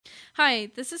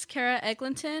Hi, this is Kara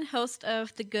Eglinton, host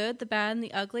of The Good, the Bad, and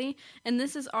the Ugly, and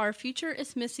this is our Future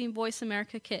is Missing Voice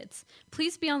America Kids.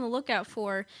 Please be on the lookout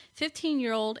for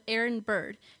 15-year-old Erin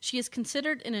Bird. She is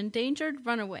considered an endangered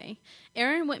runaway.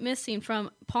 Erin went missing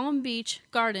from Palm Beach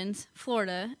Gardens,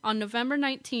 Florida, on November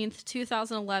 19th,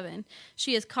 2011.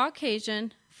 She is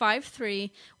Caucasian, 5'3",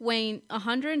 weighing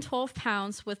 112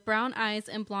 pounds, with brown eyes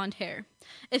and blonde hair.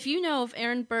 If you know of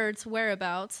Erin Bird's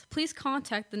whereabouts, please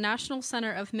contact the National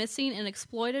Center of Missing and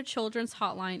Exploited Children's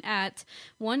Hotline at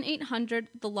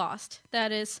 1-800-THE-LOST.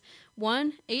 That is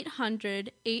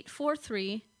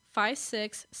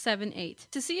 1-800-843-5678.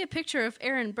 To see a picture of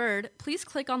Erin Bird, please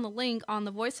click on the link on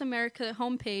the Voice America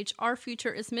homepage, Our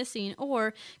Future is Missing,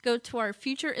 or go to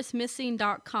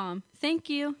ourfutureismissing.com. Thank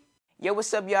you. Yo,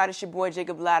 what's up, y'all? It's your boy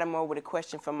Jacob Lattimore with a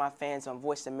question from my fans on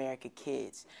Voice America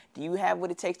Kids. Do you have what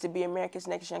it takes to be America's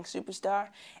next young superstar?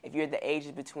 If you're the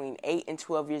ages between 8 and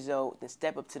 12 years old, then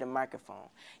step up to the microphone.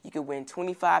 You could win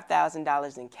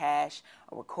 $25,000 in cash,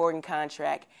 a recording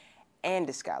contract, and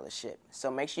a scholarship. So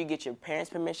make sure you get your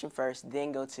parents' permission first,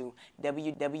 then go to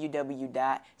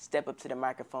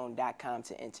www.stepuptothemicrophone.com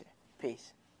to enter.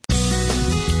 Peace.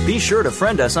 Be sure to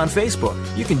friend us on Facebook.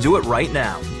 You can do it right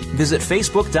now. Visit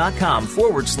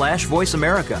facebook.com/Voice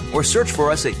America or search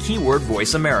for us at keyword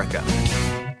Voice America.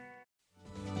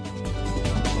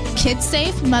 Kids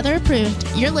safe, mother approved.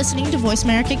 You're listening to Voice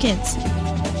America Kids.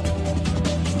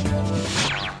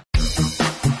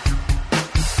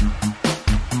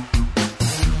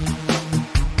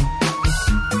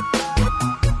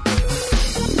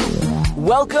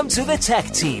 Welcome to the Tech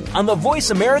Team on the Voice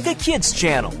America Kids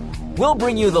channel. We'll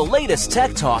bring you the latest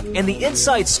tech talk and the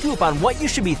inside scoop on what you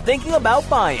should be thinking about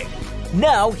buying.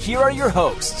 Now, here are your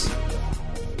hosts.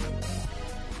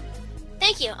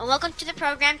 Thank you, and welcome to the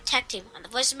program Tech Team on the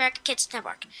Voice America Kids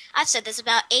Network. I've said this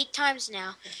about 8 times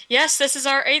now. Yes, this is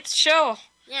our 8th show.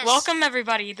 Yes. Welcome,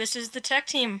 everybody. This is the Tech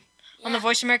Team on the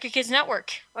Voice America Kids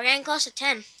Network. We're getting close to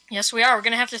 10. Yes, we are. We're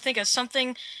going to have to think of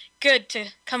something good to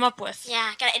come up with.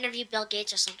 Yeah, gotta interview Bill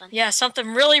Gates or something. Yeah, something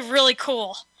really, really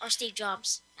cool. Or Steve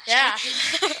Jobs. Yeah.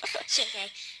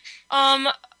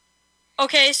 Okay.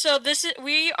 Okay, so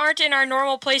we aren't in our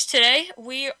normal place today.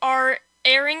 We are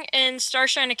airing in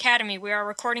Starshine Academy. We are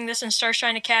recording this in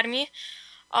Starshine Academy.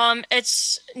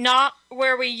 It's not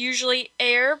where we usually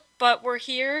air, but we're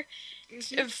here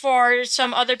for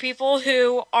some other people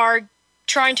who are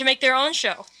trying to make their own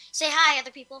show. Say hi, other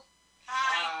people.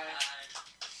 Hi.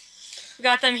 We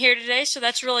got them here today, so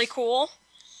that's really cool.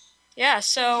 Yeah,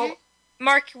 so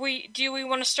Mark, do we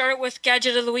want to start it with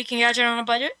Gadget of the Week and Gadget on a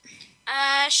Budget?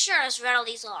 Sure, let's rattle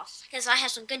these off, because I have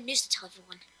some good news to tell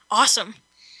everyone. Awesome.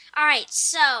 Alright,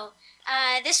 so,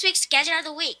 this week's Gadget of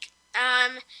the Week.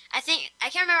 I can't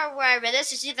remember where I read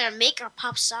this. It's either Make or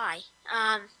Pop Sci.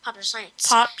 Popular Science.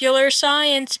 Popular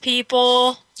Science,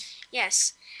 people.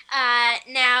 Yes.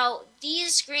 Now,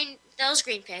 those green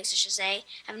pigs, I should say,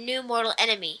 have a new mortal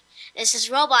enemy. This is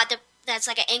robot that's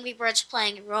like an Angry Birds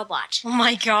playing robot. Oh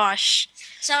my gosh.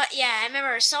 So, yeah, I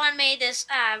remember someone made this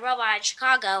robot in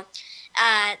Chicago.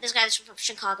 This guy's from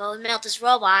Chicago. He built this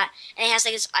robot, and it has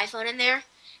like this iPhone in there.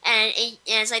 And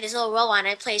it's like this little robot, and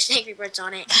it plays Angry Birds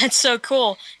on it. That's so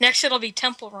cool. Next, it'll be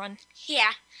Temple Run.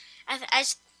 Yeah.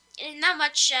 Not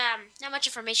much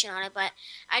information on it, but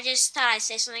I just thought I'd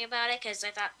say something about it because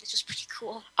I thought this was pretty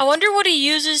cool. I wonder what he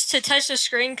uses to touch the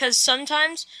screen, because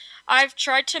sometimes I've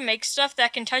tried to make stuff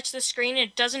that can touch the screen and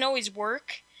it doesn't always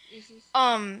work.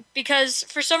 Because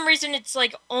for some reason it's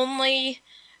like only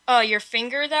your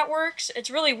finger that works. It's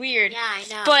really weird. Yeah, I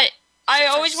know. But I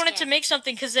always wanted to make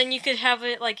something because then you could have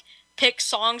it like pick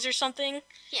songs or something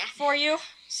for you.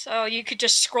 So you could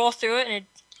just scroll through it and it'd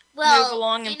move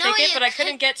along and pick it, but I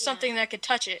couldn't get something that could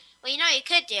touch it. Well, you know what you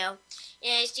could do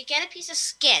is you get a piece of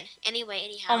skin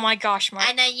anyhow. Oh my gosh, Mark.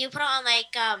 And then you put it on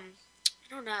like I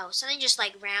don't know, something just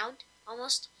like round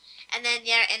almost, and then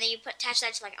you attach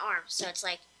that to like an arm, so it's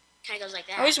like kind of goes like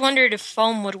that. I always wondered if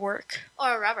foam would work.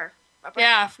 Or rubber.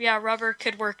 Yeah, rubber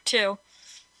could work too.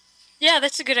 Yeah,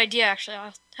 that's a good idea actually.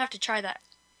 I'll have to try that.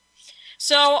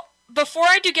 So before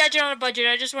I do Gadget on a Budget,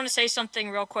 I just want to say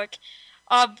something real quick.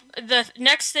 The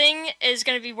next thing is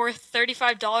going to be worth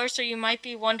 $35, so you might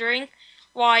be wondering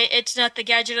why it's not the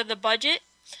Gadget of the Budget.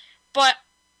 But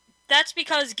that's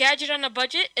because Gadget on a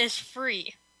Budget is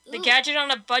free. The Gadget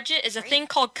on a Budget is a thing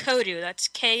called Kodu. That's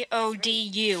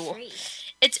Kodu.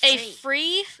 It's a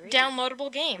free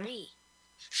downloadable game.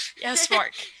 Yes,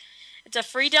 Mark. It's a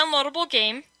free downloadable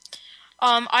game.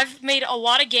 I've made a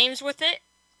lot of games with it.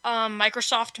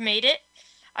 Microsoft made it.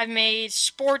 I've made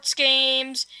sports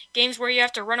games where you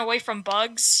have to run away from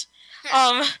bugs,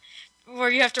 where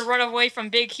you have to run away from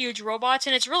big, huge robots,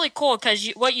 and it's really cool because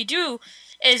what you do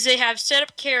is they have set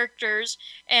up characters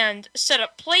and set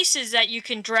up places that you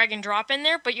can drag and drop in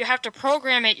there, but you have to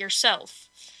program it yourself.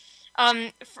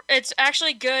 It's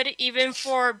actually good even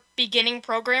for beginning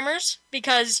programmers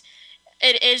because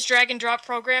it is drag and drop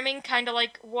programming, kind of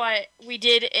like what we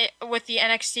did with the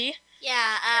NXT.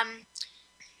 Yeah,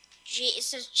 it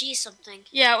says G something.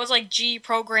 Yeah, it was like G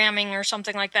programming or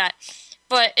something like that.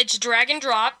 But it's drag and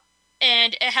drop,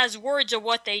 and it has words of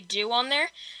what they do on there.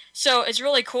 So it's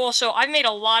really cool. So I've made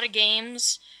a lot of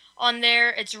games on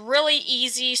there. It's really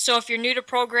easy. So if you're new to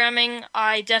programming,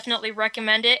 I definitely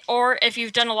recommend it. Or if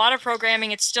you've done a lot of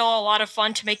programming, it's still a lot of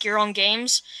fun to make your own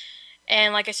games.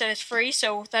 And like I said, it's free,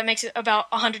 so that makes it about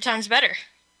 100 times better.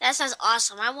 That sounds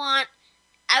awesome.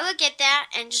 I would get that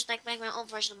and just make my own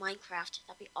version of Minecraft.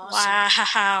 That'd be awesome.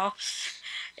 Wow.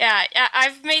 Yeah,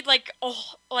 I've made like a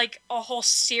whole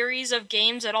series of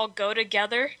games that all go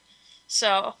together.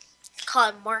 So call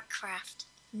it Markcraft.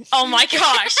 Oh my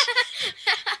gosh.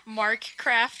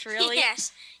 Markcraft, really?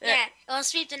 Yes. Yeah, it will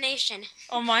sweep the nation.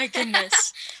 Oh my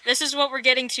goodness. This is what we're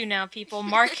getting to now, people.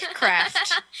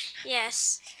 Markcraft.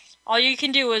 Yes. All you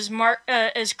can do is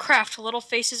craft little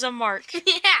faces of Mark.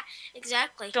 Yeah,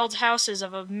 exactly. Build houses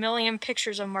of 1,000,000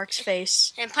 pictures of Mark's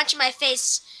face. And punch in my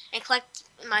face and collect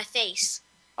my face.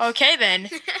 Okay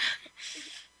then.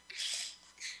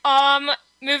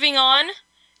 Moving on.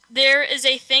 There is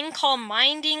a thing called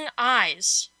minding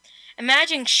eyes.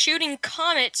 Imagine shooting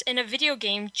comets in a video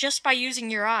game just by using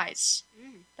your eyes.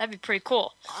 That'd be pretty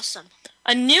cool. Awesome.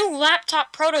 A new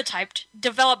laptop prototype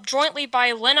developed jointly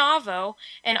by Lenovo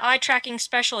and eye tracking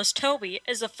specialist Toby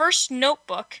is the first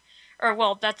notebook, or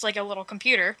well, that's like a little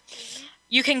computer,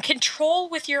 you can control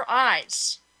with your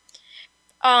eyes.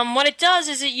 What it does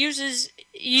is it uses,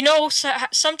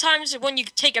 sometimes when you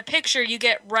take a picture you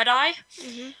get red eye.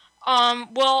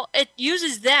 Well, it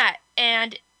uses that,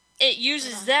 and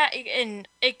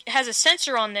it has a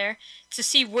sensor on there to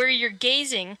see where you're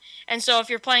gazing. And so if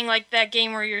you're playing like that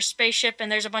game where you're a spaceship and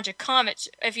there's a bunch of comets,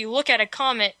 if you look at a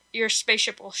comet, your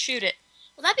spaceship will shoot it.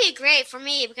 Well, that'd be great for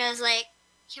me because, like,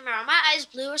 I can't remember, are my eyes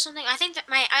blue or something? I think that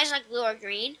my eyes are like blue or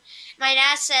green. My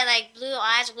dad said, like, blue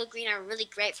eyes or blue-green are really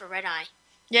great for red eye.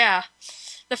 Yeah.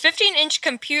 The 15-inch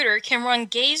computer can run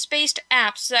gaze-based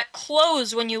apps that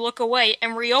close when you look away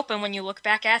and reopen when you look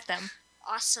back at them.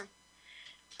 Awesome.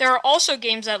 There are also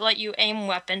games that let you aim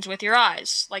weapons with your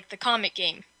eyes, like the Comet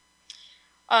game.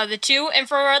 The two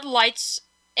infrared lights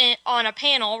on a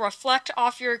panel reflect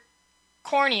off your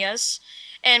corneas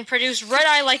and produce red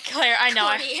eye-like glare. I know.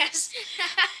 Corneas.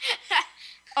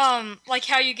 Like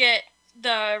how you get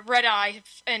the red eye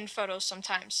in photos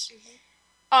sometimes.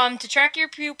 To track your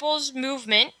pupils'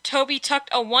 movement, Toby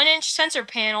tucked a 1-inch sensor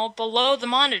panel below the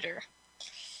monitor.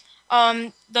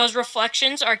 Those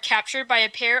reflections are captured by a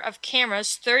pair of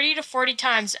cameras 30 to 40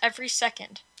 times every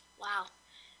second. Wow.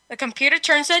 The computer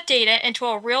turns that data into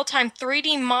a real-time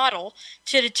 3D model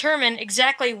to determine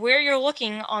exactly where you're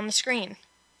looking on the screen.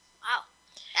 Wow.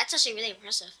 That's actually really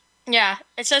impressive. Yeah,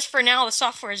 it says for now the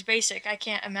software is basic. I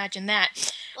can't imagine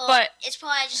that. Well, but it's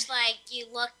probably just like you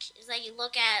look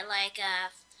at like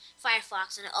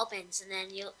Firefox and it opens, and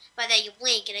then you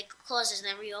blink and it closes and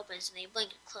then reopens, and then you blink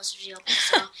and it closes and reopens.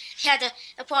 So yeah,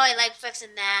 they're probably like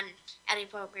fixing that and adding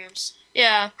programs.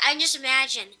 Yeah. I can just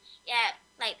imagine,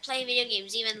 like playing video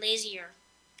games even lazier,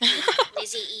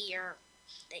 lazy or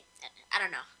I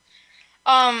don't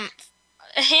know.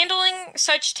 Handling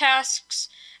such tasks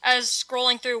as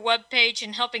scrolling through a web page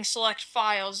and helping select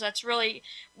files, that's really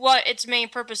what its main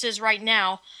purpose is right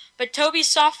now. But Toby's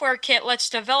software kit lets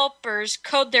developers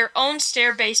code their own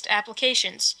stare-based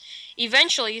applications.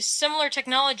 Eventually, similar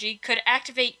technology could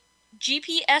activate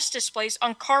GPS displays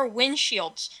on car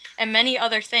windshields and many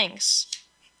other things.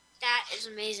 That is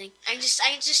amazing. I can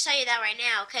just tell you that right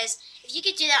now, because if you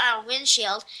could do that on a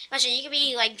windshield, imagine you could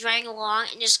be like driving along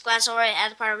and just glance over at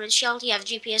the part of the windshield, you have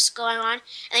GPS going on, and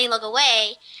then you look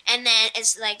away, and then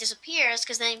it's like disappears,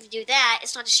 because then if you do that,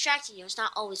 it's not distracting you, it's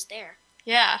not always there.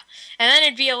 Yeah, and then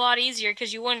it'd be a lot easier,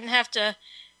 because you wouldn't have to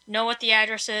know what the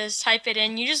address is, type it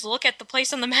in, you just look at the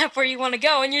place on the map where you want to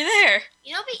go, and you're there.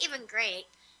 You know what would be even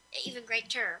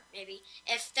greater, maybe,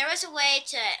 if there was a way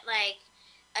to, like,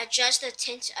 adjust the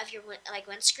tint of your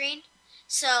windscreen.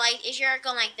 So like if you're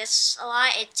going like this a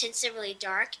lot, it tints it really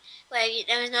dark. But if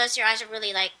you notice your eyes are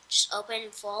really like just open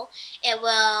and full, it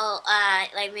will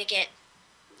like make it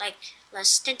like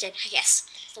less tinted, I guess.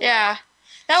 Yeah,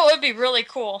 that would be really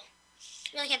cool.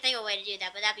 Really can't think of a way to do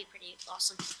that, but that'd be pretty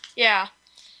awesome. Yeah.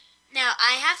 Now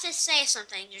I have to say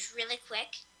something just really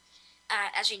quick.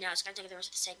 As you know, it's gonna take the rest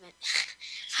of the segment.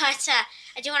 But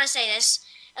I do want to say this.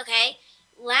 Okay,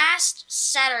 last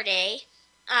Saturday,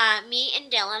 me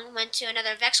and Dylan went to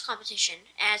another VEX competition.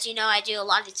 As you know, I do a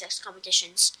lot of these VEX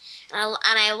competitions, and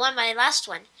I won my last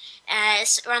one.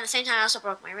 Around the same time, I also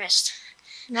broke my wrist.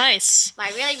 Nice. By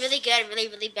really, really good, really,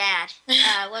 really bad.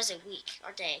 Was it week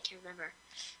or day? I can't remember.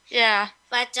 Yeah.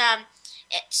 But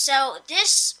so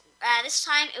this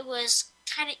time it was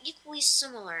kind of equally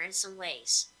similar in some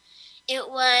ways. It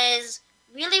was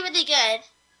really, really good,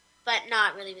 but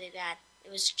not really, really bad.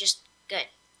 It was just good.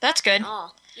 That's good.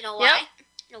 Oh, you know why? Yep.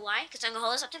 You know why? Because I'm gonna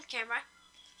hold this up to the camera.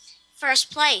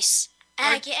 First place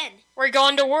again. We're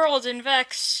going to Worlds in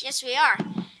VEX. Yes, we are.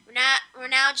 We're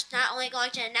now just not only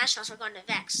going to nationals, we're going to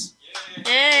VEX.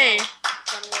 Yay!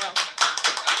 Going to World.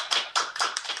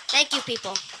 Thank you,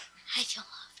 people. I feel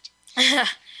loved.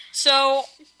 So,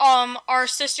 our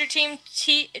sister team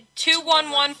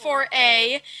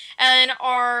 2114A and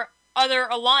our other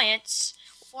alliance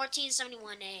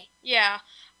 1471A. Yeah.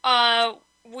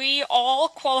 We all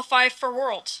qualify for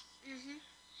Worlds.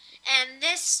 And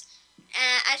this,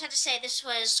 I just have to say, this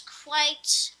was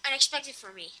quite unexpected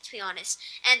for me, to be honest.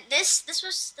 And this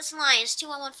alliance,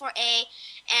 2114A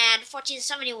and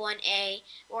 1471A,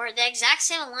 were the exact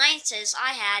same alliances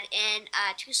I had in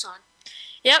Tucson.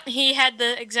 Yep, he had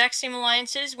the exact same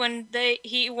alliances when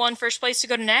he won first place to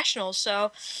go to nationals,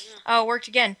 so worked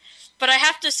again. But I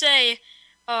have to say,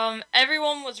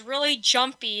 everyone was really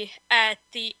jumpy at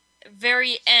the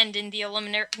very end in the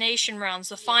elimination rounds,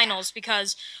 the finals,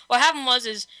 because what happened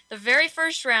was the very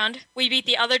first round, we beat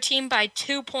the other team by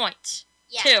 2 points.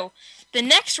 Yeah. 2. The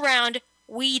next round,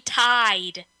 we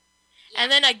tied. Yeah.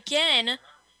 And then again,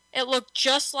 it looked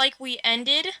just like we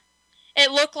ended.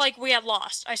 It looked like we had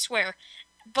lost, I swear.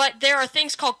 But there are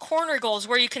things called corner goals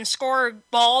where you can score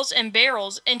balls and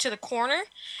barrels into the corner,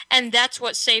 and that's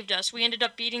what saved us. We ended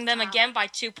up beating them again by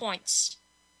 2 points.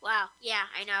 Wow, yeah,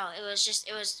 I know. It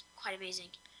was quite amazing.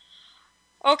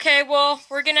 Okay, well,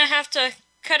 we're going to have to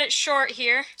cut it short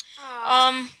here.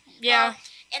 Yeah. Well,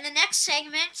 in the next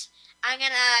segment,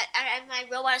 my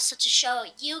robot is such to show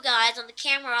you guys on the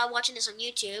camera watching this on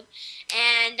YouTube,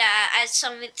 and I have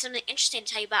something interesting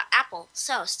to tell you about Apple.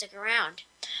 So stick around.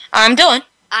 I'm Dylan.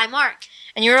 I'm Mark.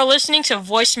 And you're listening to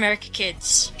Voice America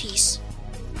Kids. Peace.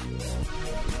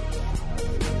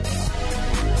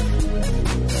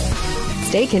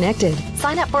 Stay connected.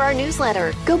 Sign up for our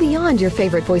newsletter. Go beyond your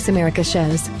favorite Voice America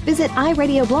shows. Visit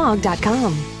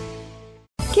iradioblog.com.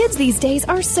 Kids these days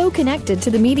are so connected to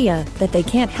the media that they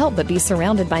can't help but be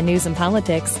surrounded by news and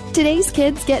politics. Today's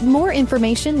kids get more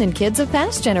information than kids of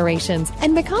past generations,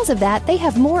 and because of that, they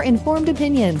have more informed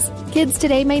opinions. Kids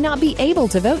today may not be able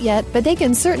to vote yet, but they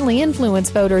can certainly influence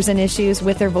voters and issues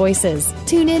with their voices.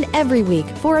 Tune in every week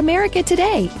for America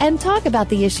Today and talk about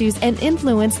the issues and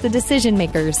influence the decision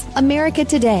makers. America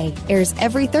Today airs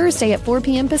every Thursday at 4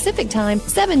 p.m. Pacific Time,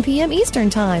 7 p.m. Eastern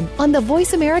Time on the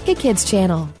Voice America Kids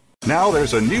channel. Now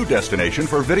there's a new destination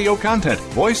for video content,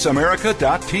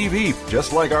 voiceamerica.tv,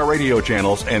 just like our radio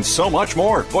channels and so much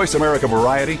more. Voice America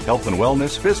Variety, Health and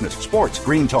Wellness, Business, Sports,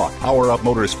 Green Talk, Power Up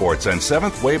Motorsports, and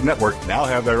Seventh Wave Network now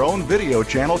have their own video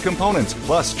channel components.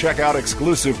 Plus, check out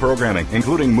exclusive programming,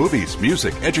 including movies,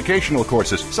 music, educational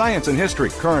courses, science and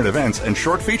history, current events, and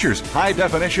short features.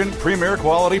 High-definition, premier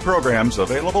quality programs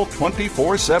available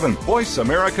 24/7.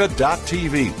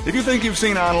 VoiceAmerica.tv. If you think you've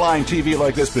seen online TV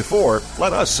like this before,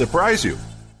 let us surprise you.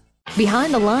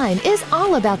 Behind the Line is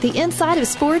all about the inside of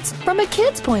sports from a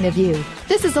kid's point of view.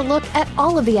 This is a look at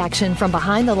all of the action from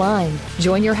behind the line.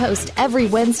 Join your host every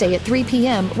Wednesday at 3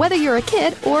 p.m., whether you're a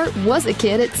kid or was a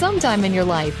kid at some time in your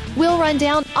life. We'll run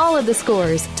down all of the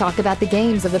scores, talk about the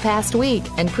games of the past week,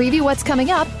 and preview what's coming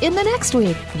up in the next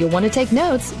week. You'll want to take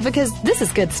notes because this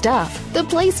is good stuff. The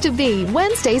place to be,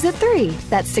 Wednesdays at 3.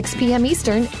 That's 6 p.m.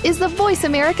 Eastern, is the Voice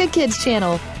America Kids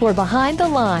channel for Behind the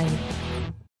Line.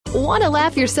 Want to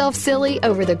laugh yourself silly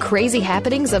over the crazy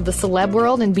happenings of the celeb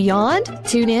world and beyond?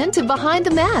 Tune in to Behind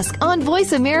the Mask on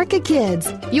Voice America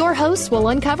Kids. Your hosts will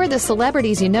uncover the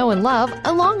celebrities you know and love,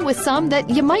 along with some that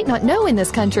you might not know in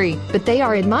this country, but they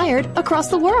are admired across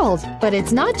the world. But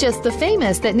it's not just the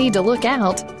famous that need to look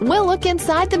out. We'll look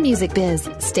inside the music biz,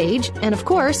 stage, and of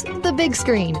course, the big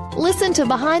screen. Listen to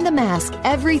Behind the Mask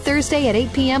every Thursday at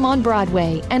 8 p.m. on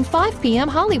Broadway and 5 p.m.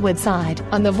 Hollywood side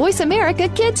on the Voice America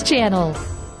Kids channel.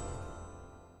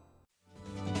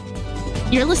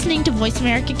 You're listening to Voice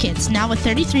America Kids, now with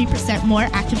 33% more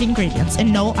active ingredients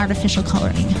and no artificial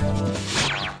coloring.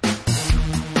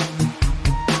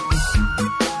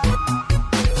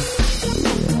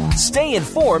 Stay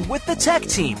informed with the Tech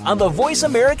Team on the Voice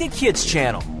America Kids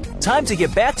channel. Time to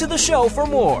get back to the show for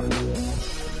more.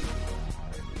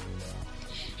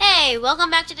 Hey, Hey, welcome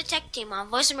back to the Tech Team on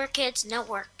Voice America Kids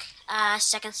Network.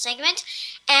 Second segment,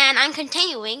 and I'm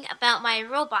continuing about my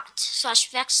robot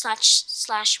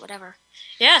 /vex/ whatever.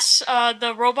 Yes,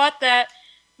 the robot that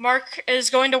Mark is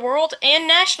going to World and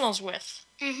Nationals with.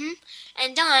 Mm-hmm.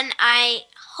 And Don, I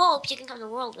hope you can come to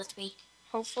World with me.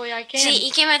 Hopefully I can. See,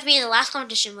 he came with me in the last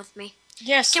competition with me.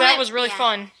 Yes, that was really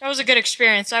fun. That was a good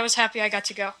experience. I was happy I got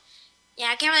to go. Yeah,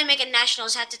 I can't really make it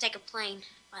Nationals. I had to take a plane.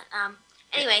 But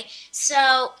anyway,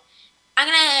 so I'm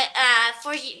gonna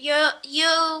for you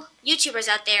YouTubers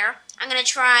out there, I'm gonna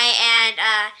try and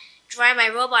drive my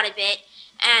robot a bit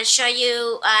and show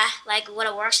you like what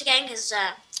it works again, because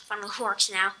finally it works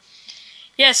now.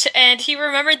 Yes, and he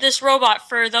remembered this robot.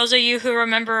 For those of you who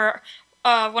remember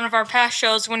one of our past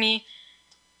shows when he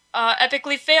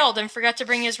epically failed and forgot to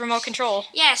bring his remote control.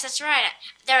 Yes, that's right.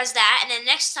 There was that, and then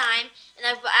next time,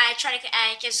 and I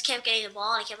just kept getting the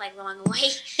ball, and I kept like rolling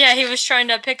away. Yeah, he was trying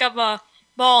to pick up a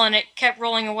ball, and it kept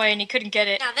rolling away, and he couldn't get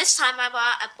it. Now this time, I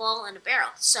bought a ball and a barrel,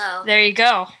 so there you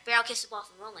go. Barrel keeps the ball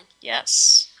from rolling.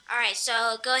 Yes. All right,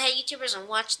 so go ahead, YouTubers, and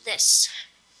watch this.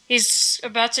 He's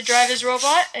about to drive his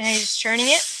robot, and he's turning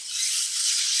it.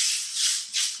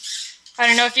 I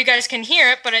don't know if you guys can hear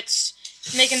it, but it's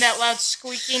making that loud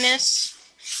squeakiness.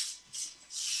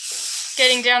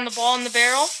 Getting down the ball in the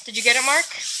barrel. Did you get it, Mark?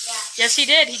 Yeah. Yes, he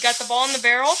did. He got the ball in the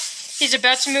barrel. He's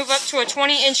about to move up to a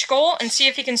 20-inch goal and see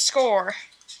if he can score.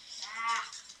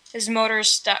 His motor is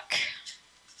stuck. I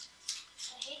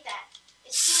hate that.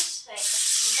 It seems like it's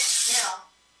still.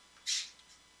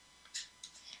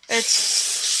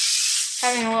 It's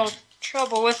having a little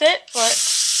trouble with it, but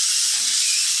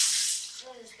This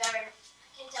is better. I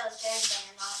can't tell it's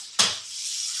better or not.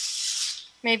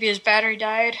 maybe his battery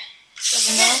died.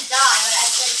 Doesn't know. It didn't die, but I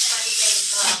think it might be dead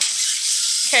as well.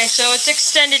 Okay, so it's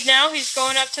extended now. He's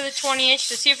going up to the 20-inch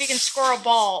to see if he can score a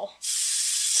ball. Let's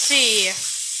see.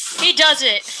 He does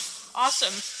it.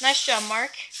 Awesome. Nice job,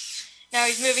 Mark. Now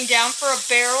he's moving down for a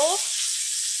barrel.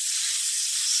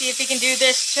 See if he can do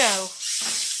this too.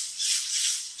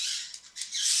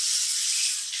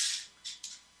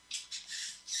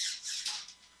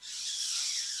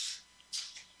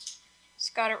 He's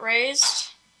got it raised.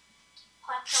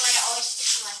 Hot color always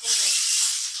sticks to my fingers.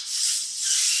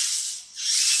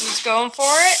 He's going for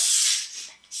it.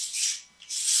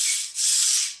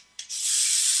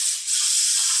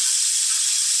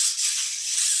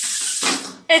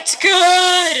 It's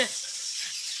good!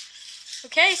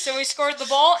 Okay, so we scored the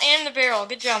ball and the barrel.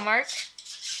 Good job, Mark.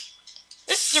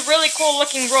 This is a really cool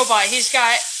looking robot. He's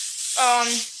got,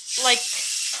 like,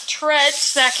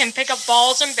 treads that can pick up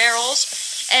balls and barrels,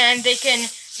 and they can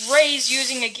raise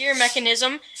using a gear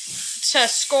mechanism to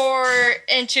score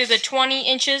into the 20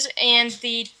 inches and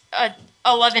the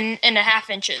 11 and a half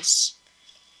inches.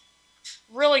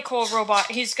 Really cool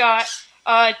robot. He's got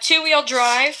two-wheel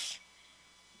drive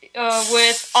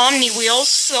with Omni wheels.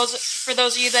 For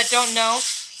those of you that don't know,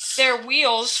 they're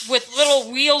wheels with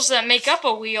little wheels that make up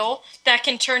a wheel that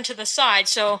can turn to the side.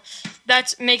 So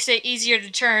that makes it easier to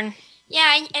turn.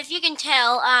 Yeah, if you can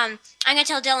tell, I'm going to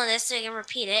tell Dylan this so he can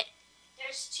repeat it.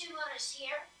 There's two motors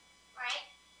here, right?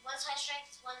 One's high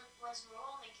strength, one's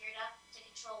roll, and geared up to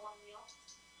control one wheel.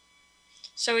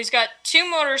 So he's got two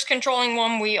motors controlling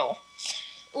one wheel.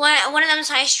 One of them is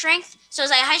high strength, so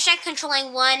it's like high strength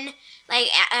controlling one,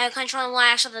 controlling one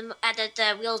axle that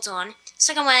the wheel's on.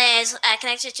 Second one is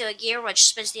connected to a gear which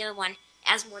spins the other one,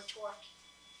 adds more torque.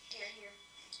 Here.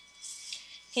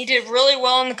 He did really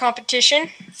well in the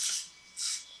competition.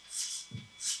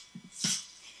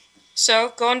 So,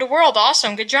 going to World.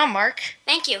 Awesome. Good job, Mark.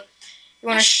 Thank you. You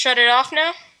want to shut it off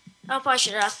now? I'll probably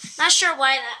shut it off. Not sure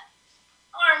why the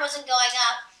arm wasn't going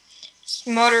up.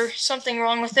 Motor, something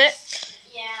wrong with it?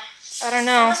 Yeah. I don't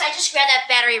know. Unless I just grabbed that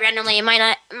battery randomly. It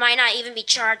might not even be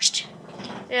charged.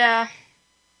 Yeah.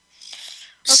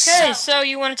 Okay, so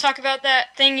you want to talk about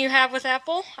that thing you have with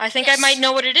Apple? I think Yes. I might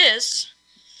know what it is.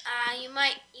 You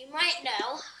might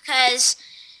know, because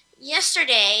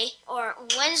yesterday, or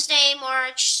Wednesday,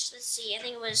 March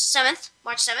 7th,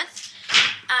 March 7th,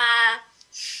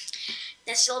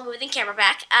 they're still moving the camera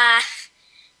back, Apple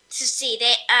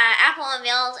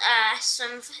unveiled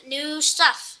some new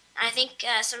stuff. I think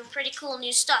some pretty cool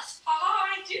new stuff. Oh,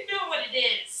 I do know what it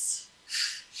is.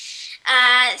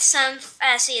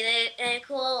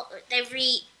 They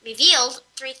revealed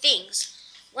three things.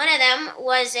 One of them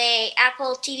was a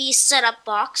Apple TV setup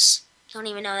box. Don't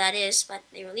even know what that is, but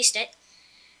they released it.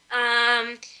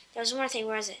 There was one more thing.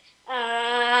 Where is it?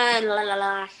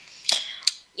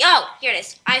 Here it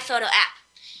is. iPhoto app.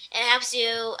 It helps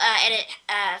you edit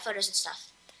photos and stuff.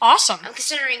 Awesome. I'm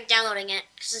considering downloading it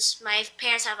because my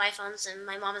parents have iPhones and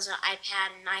my mom has an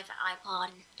iPad and iPod.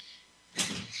 And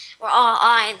We're all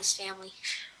I in this family.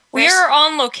 We are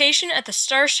on location at the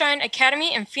Starshine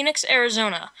Academy in Phoenix,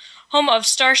 Arizona, home of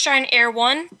Starshine Air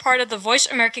 1, part of the Voice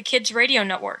America Kids radio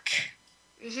network.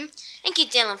 Thank you,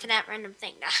 Dylan, for that random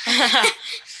thing.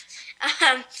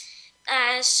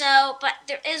 But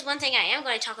there is one thing I am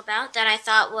going to talk about that I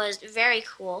thought was very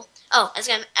cool. Oh, I was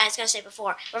gonna say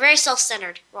before, we're very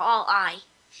self-centered. We're all I.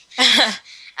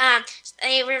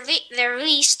 They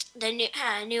released the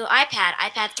new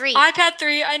iPad 3. iPad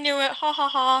 3, I knew it. Ha ha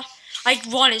ha. I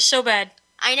want it so bad.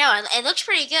 I know, it looks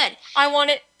pretty good. I want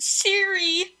it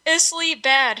seriously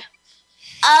bad.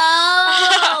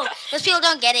 Oh! Those people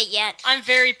don't get it yet. I'm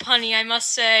very punny, I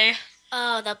must say.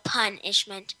 Oh, the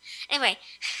punishment. Anyway,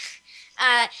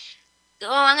 I'm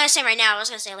going to say right now, I was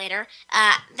going to say later,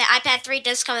 the iPad 3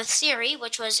 does come with Siri,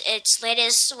 which was its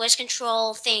latest voice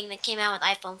control thing that came out with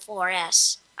iPhone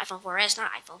 4S. iPhone 4S,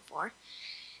 not iPhone 4.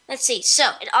 Let's see.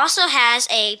 So, it also has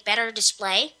a better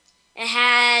display. It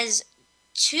has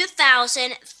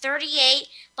 2,038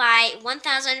 by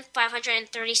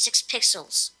 1,536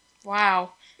 pixels.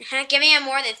 Wow. Giving it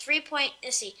more than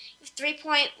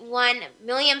 3.1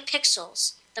 million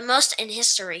pixels, the most in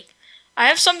history. I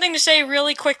have something to say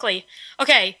really quickly.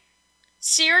 Okay,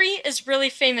 Siri is really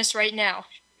famous right now.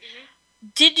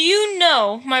 Did you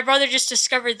know, my brother just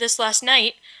discovered this last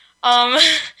night,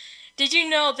 did you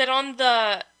know that on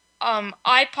the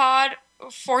iPod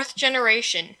 4th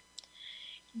generation,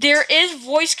 there is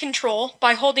voice control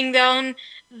by holding down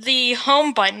the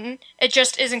home button? It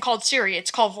just isn't called Siri, it's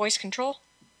called voice control.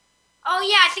 Oh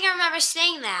yeah, I think I remember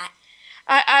saying that.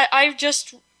 I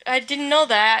didn't know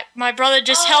that. My brother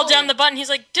just held down the button. He's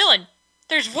like, Dylan,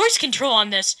 there's voice control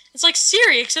on this. It's like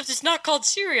Siri, except it's not called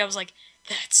Siri. I was like,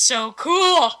 that's so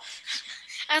cool.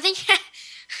 I think...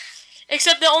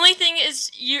 Except the only thing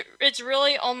is, it's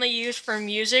really only used for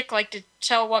music, like to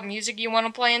tell what music you want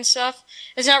to play and stuff.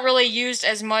 It's not really used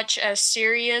as much as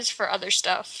Siri is for other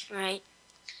stuff. Right.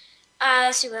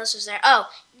 Let's see what else was there. Oh,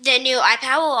 the new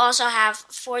iPad will also have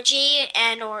 4G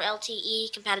and or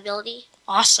LTE compatibility.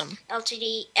 Awesome.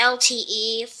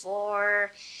 LTE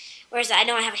for... Where is that? I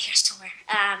know I have it here somewhere.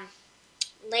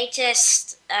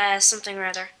 Latest something or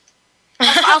other.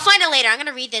 I'll find it later. I'm going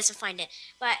to read this and find it.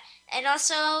 But it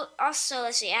also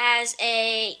let's see, it has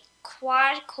a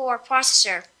quad-core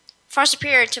processor, far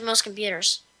superior to most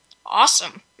computers.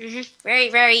 Awesome. Very,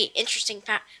 very interesting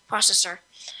processor.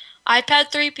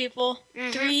 iPad 3, people.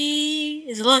 3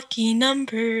 is a lucky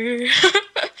number.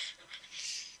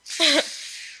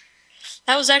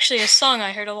 That was actually a song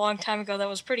I heard a long time ago that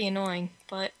was pretty annoying,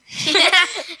 but...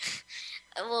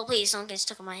 Well, please don't get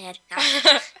stuck in my head. No.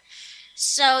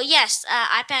 So, yes,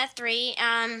 iPad 3,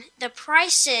 the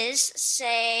prices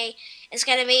say it's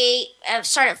going to be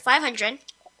start at $500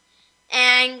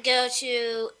 and go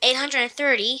to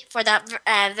 $830 for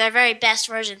the very best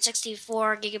version,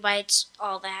 64 gigabytes,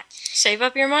 all that. Save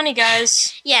up your money,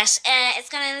 guys. Yes, it's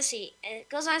going to, let's see, it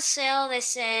goes on sale, they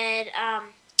said,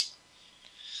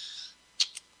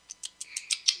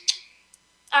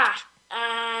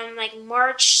 like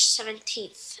March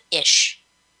 17th-ish.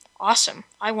 Awesome.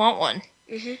 I want one.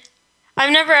 I've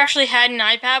never actually had an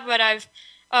iPad, but I've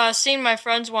seen my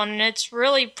friends one, and it's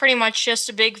really pretty much just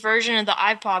a big version of the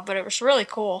iPod, but it was really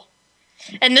cool.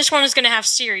 And this one is going to have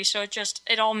Siri, so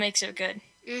it all makes it good.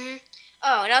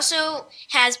 Oh, it also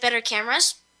has better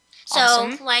cameras. So,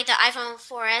 Awesome. Like the iPhone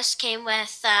 4S came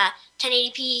with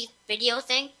 1080p video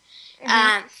thing.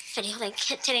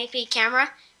 1080p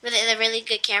camera with a really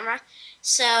good camera.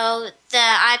 So the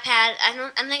iPad, I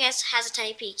don't think it has a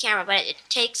 1080p camera, but it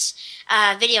takes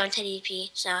video in 1080p,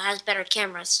 so it has better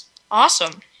cameras.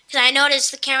 Awesome. Because I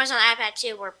noticed the cameras on the iPad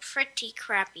 2 were pretty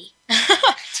crappy,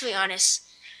 to be honest.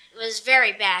 It was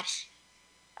very bad.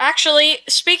 Actually,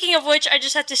 speaking of which, I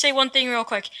just have to say one thing real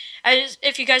quick.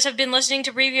 If you guys have been listening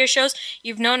to previous shows,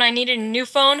 you've known I needed a new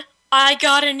phone. I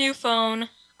got a new phone.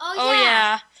 Oh,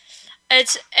 yeah.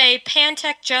 It's a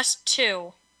Pantech Just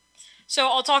 2. So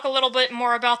I'll talk a little bit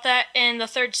more about that in the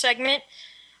third segment.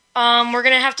 We're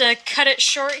going to have to cut it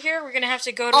short here. We're going to have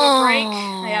to go to a break.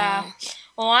 Yeah.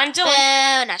 Well, I'm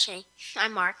Dylan. Not kidding.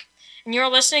 I'm Mark. And you're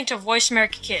listening to Voice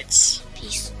America Kids.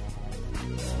 Peace.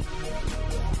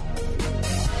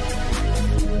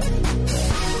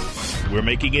 We're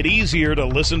making it easier to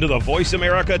listen to the Voice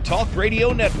America Talk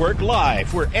Radio Network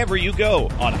live wherever you go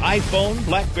on iPhone,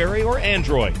 BlackBerry, or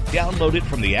Android. Download it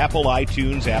from the Apple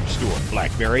iTunes App Store,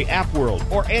 BlackBerry App World,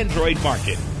 or Android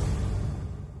Market.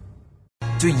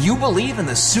 Do you believe in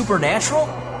the supernatural?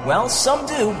 Well, some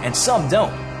do and some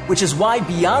don't, which is why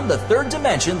Beyond the Third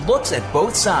Dimension looks at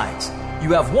both sides.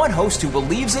 You have one host who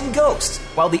believes in ghosts,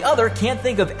 while the other can't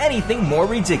think of anything more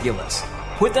ridiculous.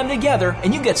 Put them together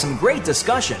and you get some great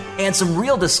discussion and some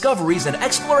real discoveries and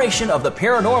exploration of the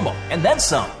paranormal, and then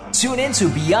some. Tune in to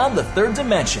Beyond the Third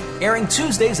Dimension, airing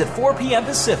Tuesdays at 4 p.m.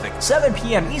 Pacific, 7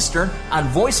 p.m. Eastern on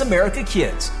Voice America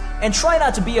Kids. And try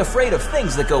not to be afraid of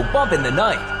things that go bump in the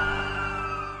night.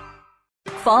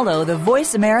 Follow the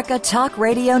Voice America Talk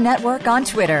Radio Network on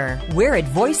Twitter. We're at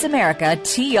Voice America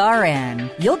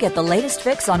TRN. You'll get the latest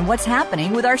fix on what's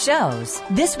happening with our shows,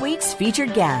 this week's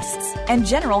featured guests, and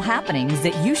general happenings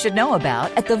that you should know about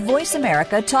at the Voice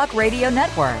America Talk Radio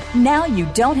Network. Now you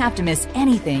don't have to miss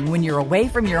anything when you're away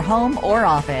from your home or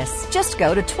office. Just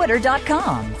go to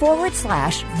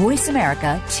twitter.com/Voice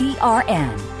America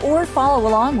TRN or follow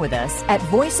along with us at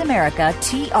Voice America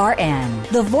TRN,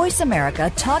 the Voice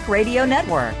America Talk Radio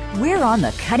Network. We're on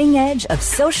the cutting edge of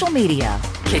social media.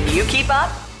 Can you keep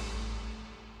up?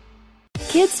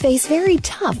 Kids face very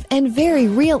tough and very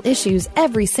real issues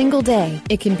every single day.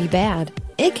 It can be bad.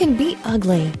 It can be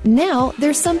ugly. Now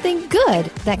there's something good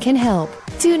that can help.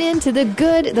 Tune in to The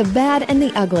Good, the Bad, and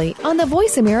the Ugly on the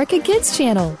Voice America Kids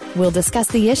channel. We'll discuss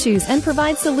the issues and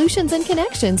provide solutions and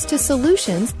connections to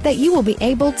solutions that you will be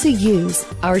able to use.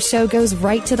 Our show goes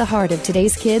right to the heart of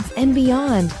today's kids and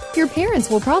beyond. Your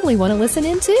parents will probably want to listen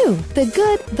in too. The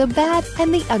Good, the Bad,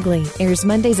 and the Ugly airs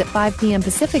Mondays at 5 p.m.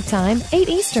 Pacific Time, 8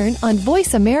 Eastern on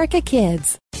Voice America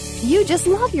Kids. You just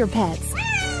love your pets,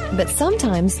 but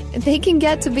sometimes they can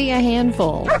get to be a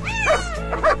handful.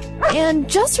 And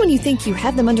just when you think you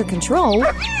have them under control,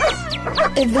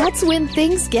 that's when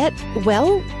things get,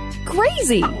 well,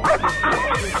 crazy.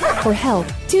 For help,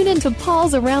 tune in to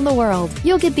Paws Around the World.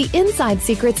 You'll get the inside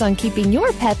secrets on keeping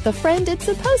your pet the friend it's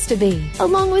supposed to be,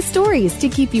 along with stories to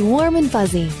keep you warm and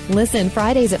fuzzy. Listen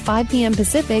Fridays at 5 p.m.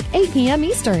 Pacific, 8 p.m.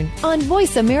 Eastern on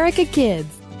Voice America Kids.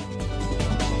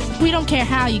 We don't care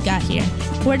how you got here.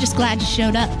 We're just glad you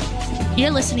showed up.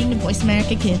 You're listening to Voice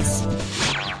America Kids.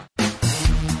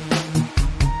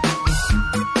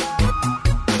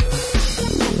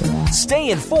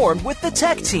 Stay informed with the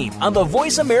Tech Team on the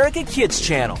Voice America Kids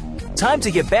channel. Time to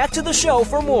get back to the show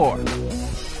for more.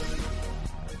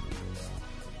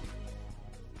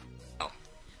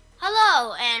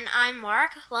 Hello, and I'm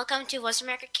Mark. Welcome to Voice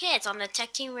America Kids on the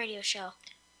Tech Team Radio Show.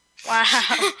 Wow.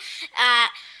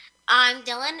 I'm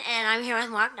Dylan, and I'm here with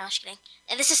Mark. No, just kidding.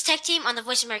 And this is Tech Team on the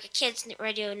Voice America Kids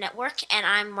Radio Network, and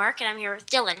I'm Mark, and I'm here with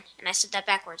Dylan. And I said that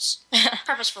backwards,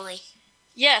 purposefully.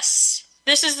 Yes.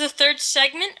 This is the third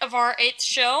segment of our 8th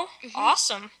show. Mm-hmm.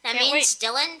 Awesome. That Can't means, wait.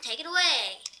 Dylan, take it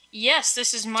away. Yes,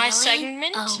 this is my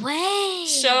segment. Away.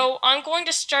 So I'm going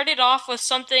to start it off with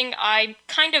something I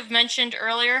kind of mentioned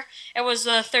earlier. It was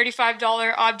the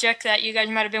 $35 object that you guys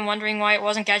might have been wondering why it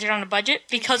wasn't Gadget on a budget,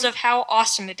 because of how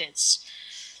awesome it is.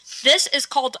 This is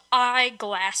called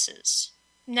iGlasses.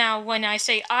 Now, when I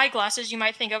say iGlasses, you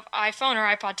might think of iPhone or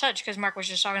iPod Touch, because Mark was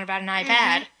just talking about an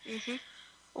iPad. Mm-hmm.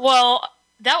 Well,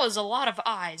 that was a lot of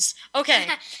eyes. Okay,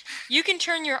 you can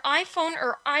turn your iPhone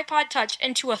or iPod Touch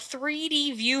into a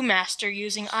 3D Viewmaster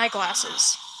using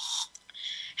iGlasses.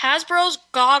 Hasbro's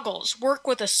goggles work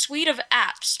with a suite of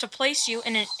apps to place you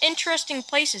in interesting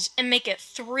places and make it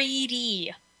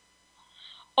 3D.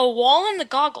 A wall in the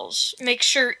goggles makes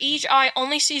sure each eye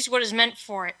only sees what is meant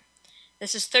for it.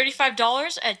 This is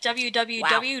 $35 at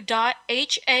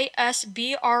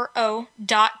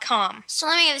www.hasbro.com. So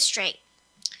let me get this straight.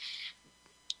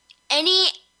 Any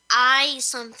eye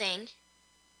something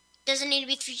doesn't need to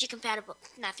be 3G compatible.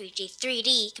 Not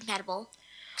 3D compatible.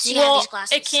 Because you have these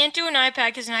glasses. It can't do an iPad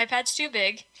because an iPad's too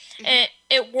big. Mm-hmm.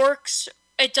 It works.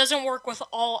 It doesn't work with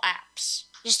all apps.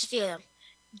 Just a few of them.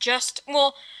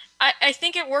 I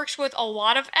think it works with a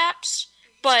lot of apps,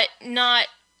 but not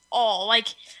all.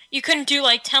 Like, you couldn't do,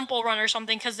 like, Temple Run or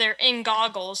something because they're in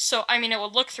goggles. So, I mean, it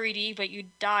would look 3D, but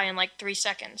you'd die in, like, 3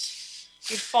 seconds.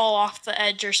 You'd fall off the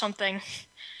edge or something.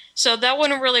 So that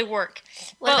wouldn't really work.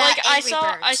 What but, about like, Angry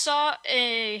Birds? I saw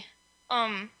a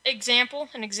example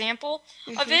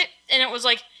mm-hmm. of it, and it was,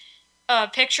 like, a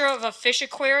picture of a fish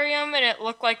aquarium, and it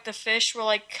looked like the fish were,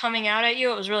 like, coming out at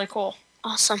you. It was really cool.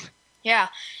 Awesome. Yeah.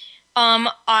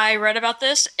 I read about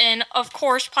this, and of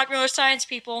course, Popular Science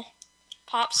people,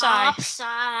 Pop Sci.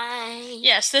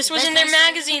 Yes, this was in their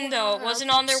magazine, though. It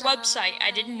wasn't on their website.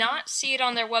 I did not see it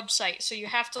on their website, so you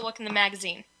have to look in the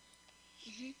magazine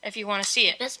if you want to see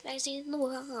it. Best magazine in the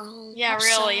world. Yeah,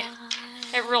 really.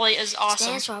 It really is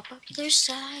awesome. Stands for Popular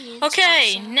Science.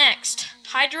 Okay, next.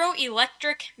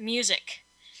 HydroElectric music.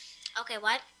 Okay,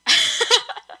 what?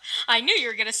 I knew you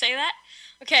were going to say that.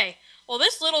 Okay. Well,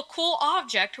 this little cool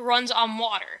object runs on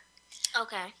water.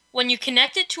 Okay. When you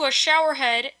connect it to a shower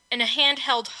head and a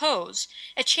handheld hose,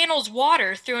 it channels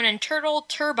water through an internal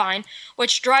turbine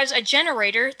which drives a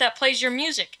generator that plays your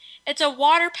music. It's a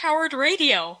water-powered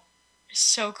radio. It's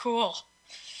so cool.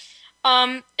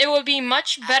 It would be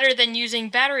much better than using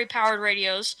battery-powered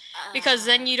radios because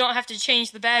then you don't have to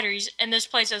change the batteries in this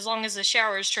place as long as the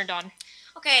shower is turned on.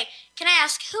 Okay, can I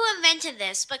ask who invented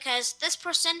this? Because this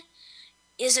person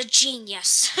is a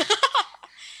genius.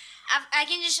 I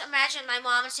can just imagine my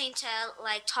mom listening to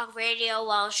like talk radio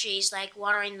while she's like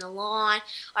watering the lawn,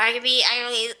 or I could be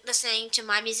listening to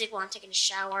my music while I'm taking a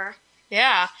shower.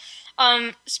 Yeah.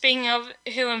 Speaking of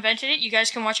who invented it, you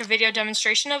guys can watch a video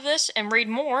demonstration of this and read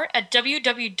more at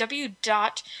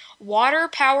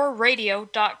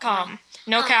www.waterpowerradio.com.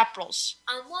 No capitals.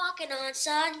 I'm walking on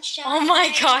sunshine. Oh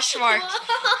my gosh, Mark.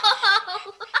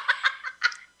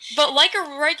 But like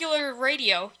a regular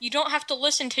radio, you don't have to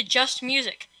listen to just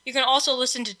music. You can also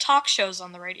listen to talk shows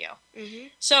on the radio. Mm-hmm.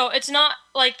 So it's not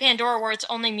like Pandora where it's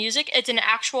only music. It's an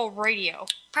actual radio.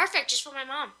 Perfect, just for my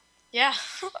mom. Yeah.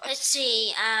 Let's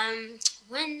see.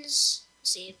 Birthday's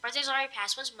already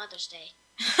passed. When's Mother's Day?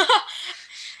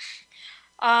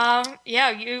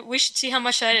 We should see how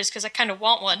much that is because I kind of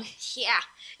want one. Yeah.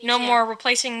 No more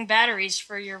replacing batteries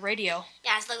for your radio.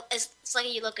 Yeah, it's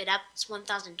like you look it up. It's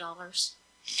 $1,000.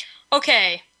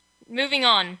 Okay, moving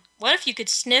on. What if you could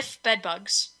sniff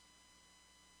bedbugs?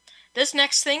 This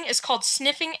next thing is called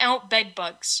sniffing out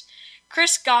bedbugs.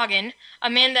 Chris Goggin, a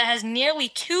man that has nearly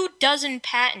 24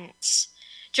 patents,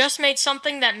 just made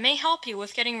something that may help you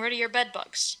with getting rid of your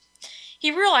bedbugs. He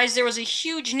realized there was a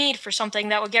huge need for something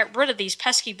that would get rid of these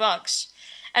pesky bugs,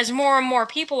 as more and more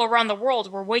people around the world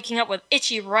were waking up with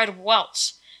itchy red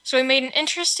welts. So he made an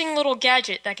interesting little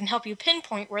gadget that can help you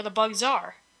pinpoint where the bugs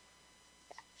are.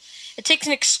 It takes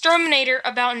an exterminator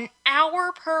about an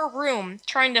hour per room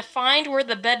trying to find where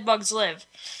the bedbugs live.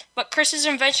 But Chris's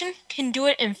invention can do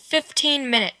it in 15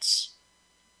 minutes.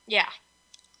 Yeah.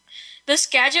 This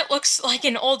gadget looks like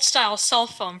an old-style cell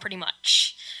phone, pretty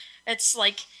much. It's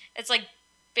like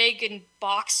big and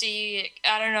boxy.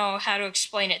 I don't know how to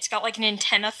explain it. It's got like an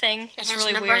antenna thing. It's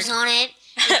really weird. It has numbers on it.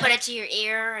 You put it to your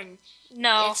ear, and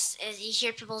no, you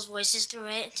hear people's voices through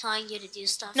it, telling you to do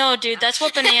stuff. No, dude, that's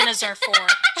what bananas are for.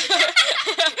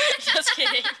 Just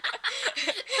kidding.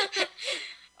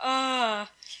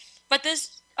 But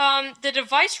this, the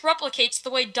device replicates the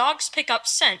way dogs pick up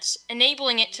scents,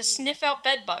 enabling it to sniff out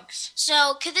bedbugs.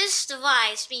 So, could this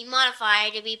device be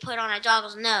modified to be put on a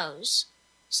dog's nose?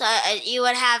 So you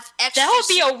would have extra... That would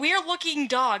be a weird-looking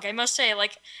dog, I must say.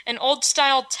 Like, an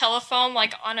old-style telephone,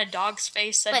 like, on a dog's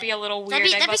face. That'd be a little weird,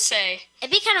 I must say.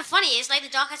 It'd be kind of funny. It's like the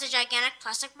dog has a gigantic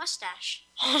plastic mustache.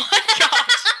 Oh, my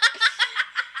gosh.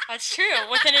 That's true.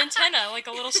 With an antenna, like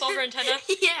a little silver antenna.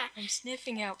 Yeah. I'm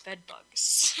sniffing out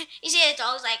bedbugs. You see the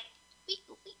dog's like...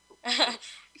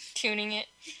 tuning it.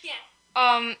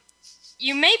 Yeah.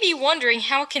 You may be wondering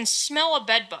how it can smell a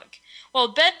bedbug. Well,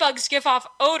 bedbugs give off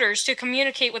odors to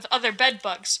communicate with other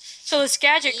bedbugs. So this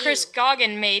gadget Chris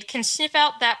Goggin made can sniff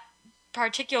out that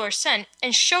particular scent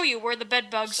and show you where the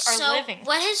bedbugs are living. So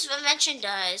what his invention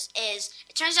does is,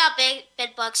 it turns out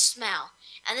bedbugs smell.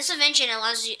 And this invention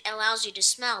allows you to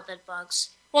smell bedbugs.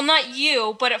 Well, not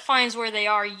you, but it finds where they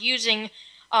are using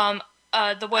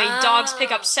the way dogs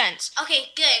pick up scents.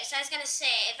 Okay, good. So I was going to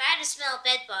say, if I had to smell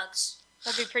bedbugs...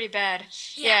 That'd be pretty bad.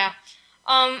 Yeah.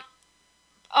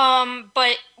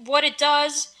 But what it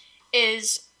does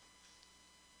is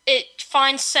it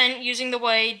finds scent using the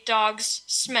way dogs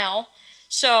smell.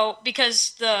 So,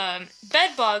 because the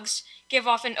bedbugs give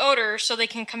off an odor so they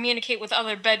can communicate with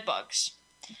other bedbugs.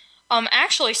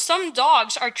 Actually, some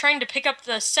dogs are trying to pick up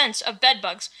the scents of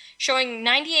bedbugs, showing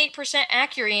 98%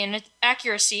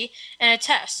 accuracy in a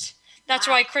test. That's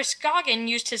why Chris Goggin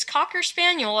used his Cocker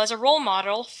Spaniel as a role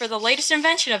model for the latest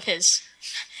invention of his.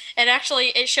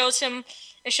 It shows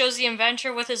the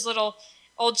inventor with his little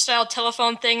old-style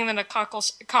telephone thing and then a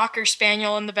Cocker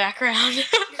Spaniel in the background.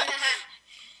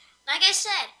 Like I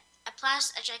said, a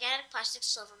gigantic plastic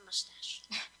silver mustache.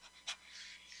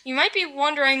 You might be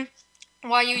wondering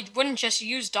why you wouldn't just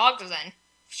use dogs then,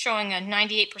 showing a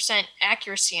 98%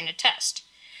 accuracy in a test.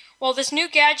 Well, this new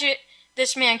gadget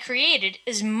this man created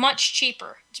is much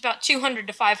cheaper. It's about $200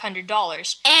 to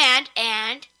 $500.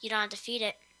 And you don't have to feed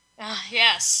it.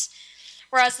 Yes.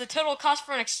 Whereas the total cost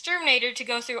for an exterminator to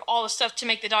go through all the stuff to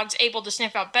make the dogs able to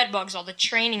sniff out bedbugs, all the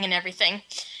training and everything,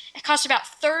 it costs about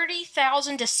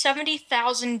 $30,000 to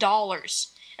 $70,000.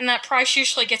 And that price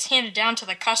usually gets handed down to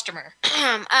the customer.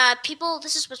 People,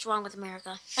 this is what's wrong with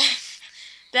America.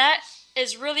 That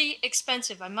is really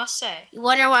expensive, I must say. You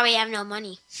wonder why we have no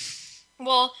money.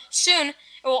 Well, soon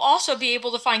it will also be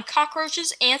able to find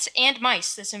cockroaches, ants, and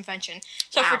mice, this invention.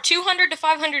 So for $200 to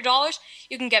 $500,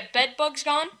 you can get bedbugs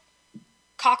gone,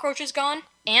 cockroaches gone,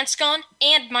 ants gone,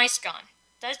 and mice gone.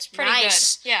 That's pretty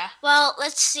Nice. good. Yeah. Well,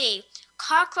 let's see.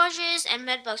 Cockroaches and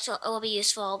bedbugs will be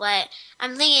useful, but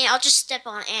I'm thinking I'll just step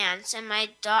on ants, and my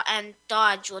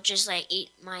Dodge will just like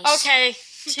eat mice. Okay,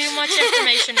 too much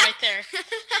information right there.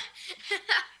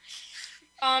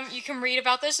 You can read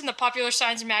about this in the Popular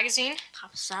Science magazine.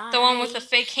 Pop Science. The one with the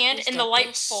fake hand is and the the light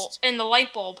best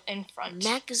bulb in front.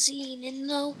 magazine in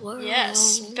the world.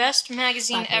 Yes, best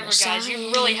magazine Popular ever, guys.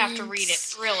 You really have to read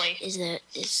it, really.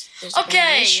 There's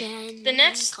Okay, a the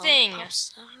next called thing Pop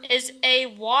Science. is a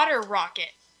water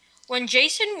rocket. When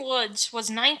Jason Woods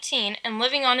was 19 and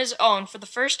living on his own for the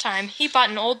first time, he bought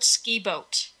an old ski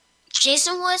boat.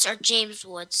 Jason Woods or James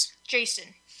Woods?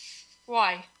 Jason.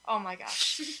 Why? Oh my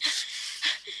gosh.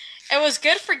 It was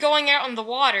good for going out on the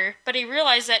water, but he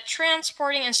realized that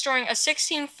transporting and storing a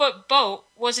 16-foot boat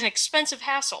was an expensive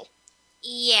hassle.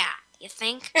 Yeah, you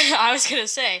think? I was gonna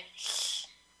say,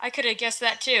 I could have guessed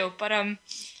that too, but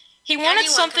he wanted Anyone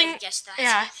something. could've guessed that.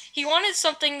 Yeah, he wanted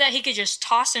something that he could just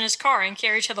toss in his car and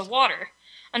carry to the water.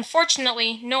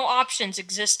 Unfortunately, no options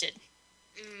existed.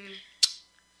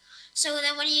 So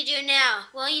then what do you do now?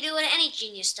 Well, you do what any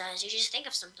genius does. You just think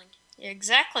of something.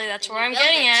 Exactly, that's Then where you I'm build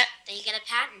getting it. at. Then you get a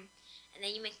patent. And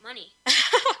then you make money.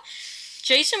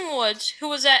 Jason Woods, who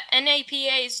was at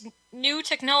NAPA's New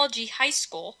Technology High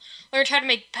School, learned how to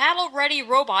make battle-ready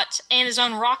robots and his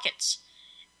own rockets.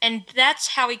 And that's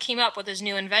how he came up with his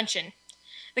new invention.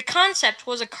 The concept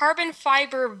was a carbon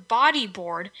fiber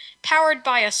bodyboard powered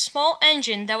by a small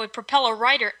engine that would propel a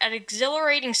rider at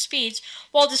exhilarating speeds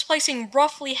while displacing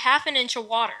roughly half an inch of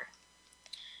water.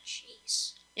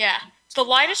 Jeez. Yeah. The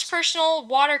lightest personal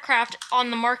watercraft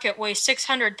on the market weighs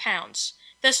 600 pounds.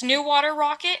 This new water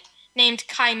rocket, named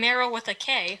Chimera with a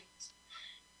K,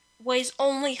 weighs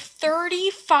only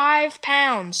 35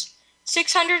 pounds.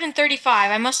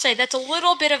 635. I must say, that's a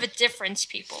little bit of a difference,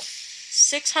 people.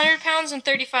 600 pounds and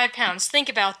 35 pounds. Think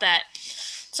about that.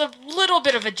 It's a little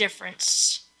bit of a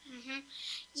difference.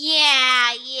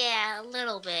 Yeah, a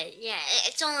little bit. Yeah,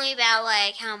 it's only about,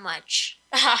 like, how much?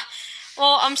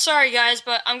 Well, I'm sorry, guys,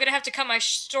 but I'm going to have to cut my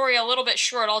story a little bit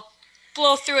short. I'll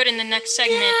blow through it in the next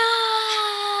segment.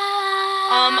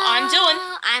 I'm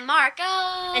Dylan. I'm Marco.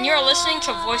 And you're listening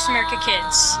to Voice America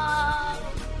Kids.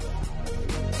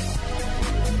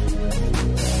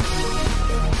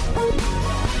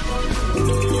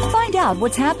 Find out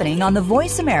what's happening on the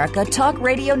Voice America Talk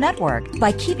Radio Network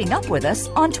by keeping up with us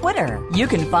on Twitter. You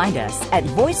can find us at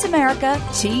Voice America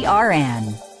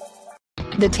TRN.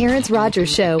 The Terrence Rogers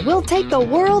Show will take the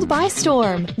world by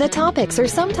storm. The topics are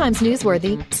sometimes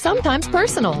newsworthy, sometimes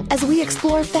personal, as we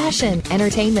explore fashion,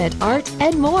 entertainment, art,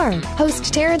 and more.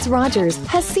 Host Terrence Rogers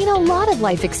has seen a lot of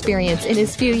life experience in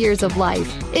his few years of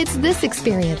life. It's this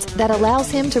experience that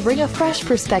allows him to bring a fresh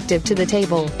perspective to the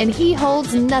table, and he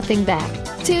holds nothing back.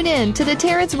 Tune in to The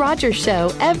Terrence Rogers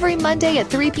Show every Monday at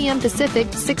 3 p.m. Pacific,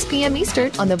 6 p.m. Eastern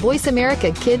on the Voice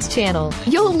America Kids channel.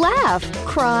 You'll laugh,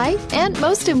 cry, and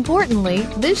most importantly,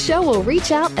 this show will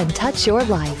reach out and touch your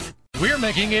life. We're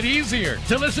making it easier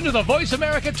to listen to the Voice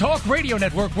America Talk Radio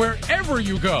Network wherever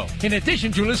you go. In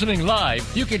addition to listening live,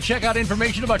 you can check out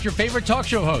information about your favorite talk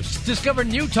show hosts, discover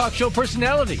new talk show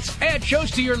personalities, add shows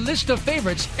to your list of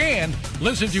favorites, and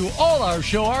listen to all our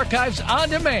show archives on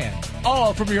demand.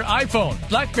 All from your iPhone,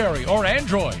 BlackBerry, or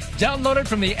Android. Download it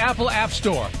from the Apple App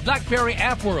Store, BlackBerry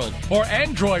App World, or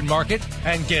Android Market,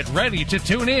 and get ready to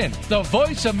tune in. The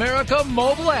Voice America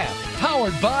mobile app,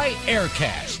 powered by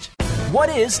Aircast. What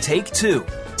is Take Two?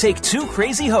 Take two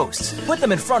crazy hosts, put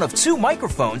them in front of two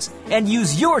microphones, and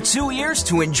use your two ears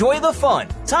to enjoy the fun.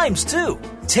 Times two.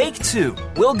 Take Two.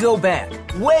 We'll go back,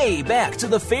 way back to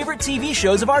the favorite TV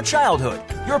shows of our childhood.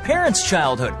 Your parents'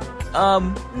 childhood.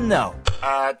 No.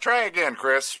 Try again,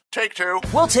 Chris. Take two.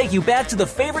 We'll take you back to the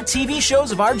favorite TV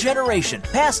shows of our generation,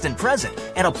 past and present,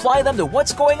 and apply them to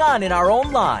what's going on in our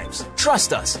own lives.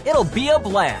 Trust us, it'll be a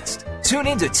blast. Tune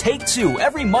in to Take Two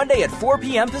every Monday at 4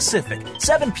 p.m. Pacific,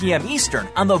 7 p.m. Eastern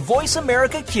on the Voice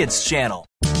America Kids channel.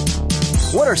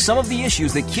 What are some of the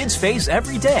issues that kids face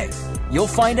every day? You'll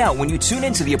find out when you tune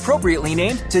into the appropriately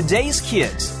named Today's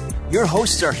Kids. Your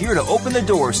hosts are here to open the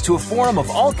doors to a forum of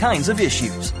all kinds of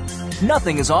issues.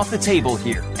 Nothing is off the table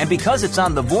here, and because it's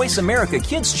on the Voice America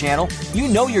Kids channel, you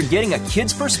know you're getting a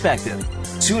kid's perspective.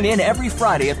 Tune in every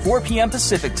Friday at 4 p.m.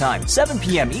 Pacific Time, 7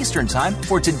 p.m. Eastern Time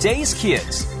for Today's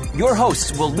Kids. Your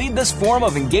hosts will lead this forum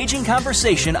of engaging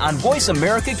conversation on Voice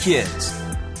America Kids.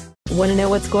 Want to know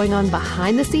what's going on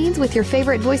behind the scenes with your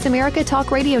favorite Voice America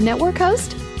Talk Radio Network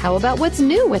host? How about what's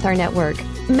new with our network?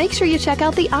 Make sure you check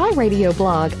out the iRadio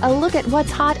blog, a look at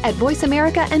what's hot at Voice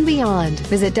America and beyond.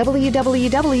 Visit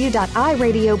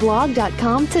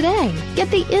www.iradioblog.com today.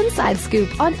 Get the inside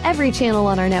scoop on every channel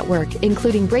on our network,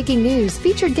 including breaking news,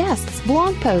 featured guests,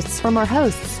 blog posts from our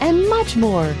hosts, and much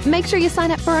more. Make sure you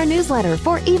sign up for our newsletter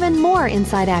for even more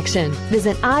inside action.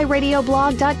 Visit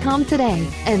iradioblog.com today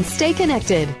and stay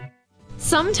connected.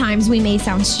 Sometimes we may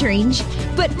sound strange,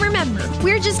 but remember,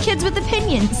 we're just kids with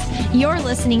opinions. You're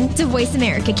listening to Voice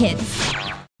America Kids.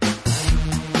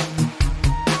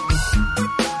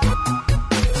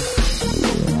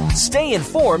 Stay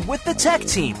informed with the Tech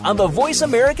Team on the Voice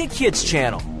America Kids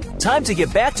channel. Time to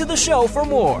get back to the show for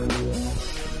more.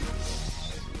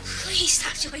 Please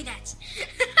stop doing that.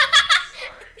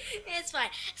 It's fine.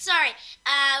 Sorry.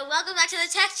 Welcome back to the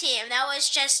Tech Team. That was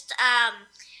just,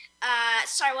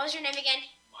 sorry, what was your name again?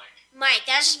 Mike.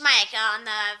 That was just Mike on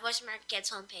the Voice America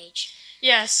Kids homepage.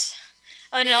 Yes.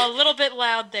 And a little bit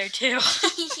loud there, too.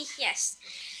 Yes.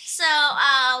 So,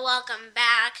 welcome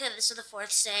back. This is the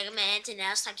fourth segment, and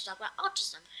now it's time to talk about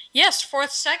autism. Yes,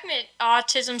 fourth segment,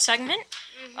 autism segment.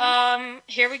 Mm-hmm.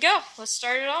 Here we go. Let's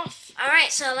start it off. All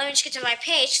right, so let me just get to my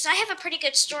page, because I have a pretty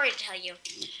good story to tell you.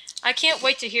 I can't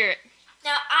wait to hear it.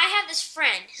 Now, I have this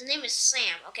friend. His name is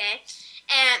Sam, okay?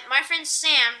 And my friend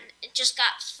Sam just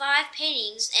got 5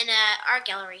 paintings in an art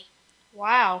gallery.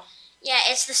 Wow. Yeah,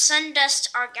 it's the Sundust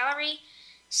Art Gallery.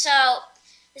 So,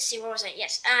 let's see, where was it?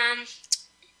 Yes.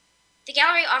 The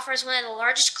gallery offers one of the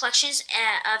largest collections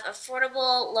of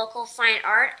affordable local fine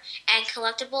art and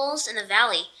collectibles in the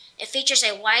valley. It features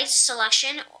a wide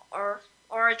selection or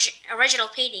original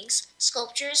paintings,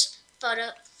 sculptures,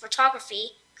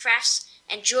 photography, crafts,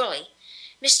 and jewelry.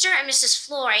 Mr. and Mrs.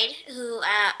 Floyd, who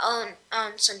own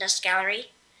Sundust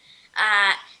Gallery,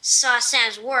 saw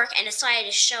Sam's work and decided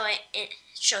to show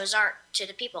his art to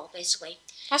the people, basically.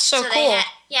 That's so cool.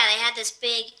 They had this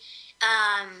big,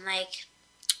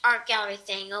 art gallery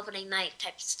thing, opening night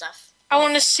type of stuff. I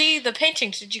want to see the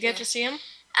paintings. Did you get to see them?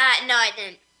 No, I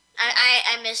didn't.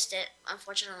 I missed it,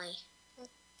 unfortunately.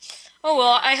 Oh,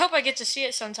 well, I hope I get to see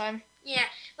it sometime. Yeah,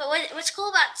 but what's cool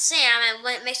about Sam and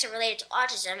what makes it related to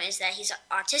autism is that he's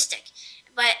autistic,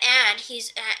 and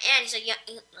he's a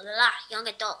young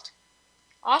adult.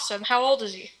 Awesome. How old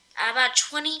is he? About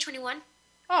 20, 21.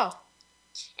 Oh.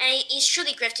 And he's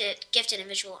truly gifted in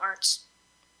visual arts.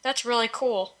 That's really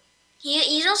cool.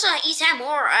 He's had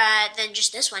more than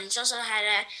just this one. He's also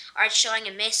had art showing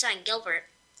in Mesa and Gilbert.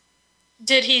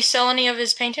 Did he sell any of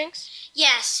his paintings?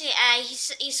 Yes,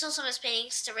 he sold some of his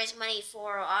paintings to raise money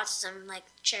for autism, like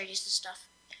charities and stuff.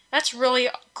 That's really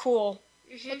cool.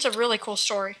 Mm-hmm. That's a really cool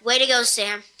story. Way to go,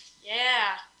 Sam.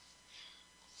 Yeah.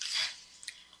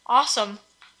 Awesome.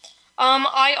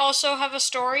 I also have a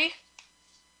story.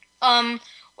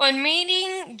 When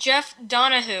meeting Jeff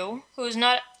Donohoo, who is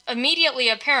not immediately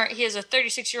apparent he is a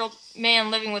 36-year-old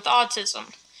man living with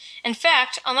autism. In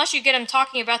fact, unless you get him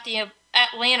talking about the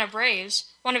Atlanta Braves,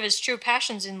 one of his true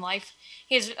passions in life,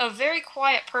 he is a very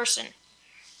quiet person.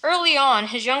 Early on,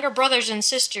 his younger brothers and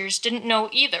sisters didn't know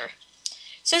either.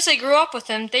 Since they grew up with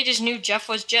him, they just knew Jeff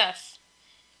was Jeff,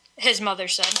 his mother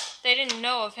said. They didn't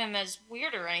know of him as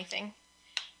weird or anything.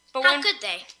 But How could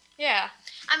they? Yeah.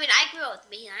 I mean, I grew up with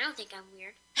me, and I don't think I'm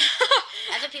weird.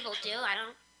 Other people do, I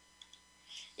don't.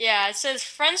 Yeah, it says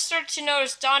friends started to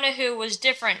notice Donohoo was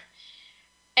different,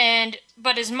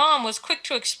 but his mom was quick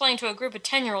to explain to a group of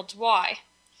 10-year-olds why.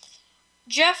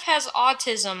 Jeff has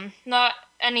autism, not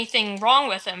anything wrong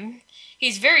with him.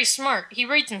 He's very smart. He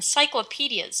reads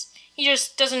encyclopedias. He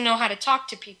just doesn't know how to talk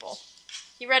to people.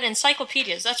 He read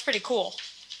encyclopedias. That's pretty cool.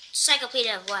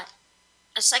 Encyclopedia of what?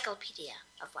 Encyclopedia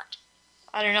of what?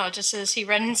 I don't know. It just says he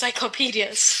read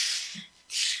encyclopedias.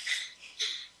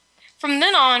 From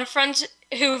then on, friends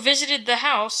who visited the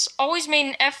house always made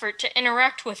an effort to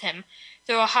interact with him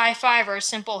through a high five or a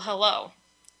simple hello.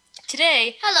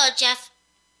 Today, hello, Jeff.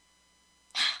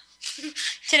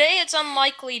 Today, it's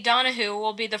unlikely Donohoo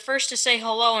will be the first to say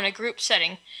hello in a group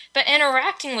setting, but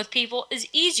interacting with people is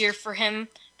easier for him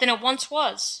than it once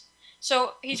was.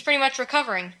 So, he's pretty much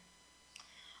recovering.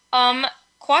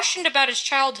 Questioned about his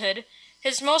childhood,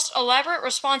 his most elaborate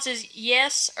response is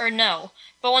yes or no,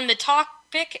 but when the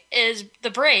topic is the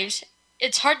Braves,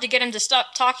 it's hard to get him to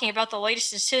stop talking about the latest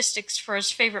statistics for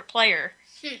his favorite player.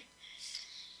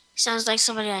 Sounds like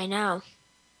somebody I know.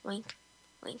 Wink.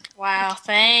 Wink. Wow,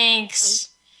 thanks.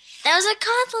 Wink. That was a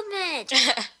compliment.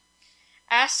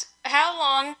 Asked how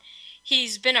long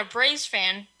he's been a Braves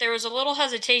fan, there was a little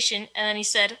hesitation, and then he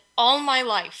said, all my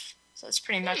life. So that's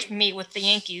pretty much me with the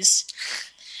Yankees.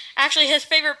 Actually, his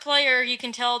favorite player, you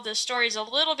can tell the story is a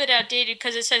little bit outdated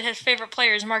because it said his favorite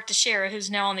player is Mark Teixeira,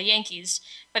 who's now on the Yankees,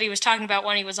 but he was talking about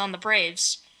when he was on the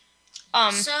Braves.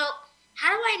 So,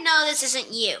 how do I know this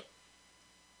isn't you?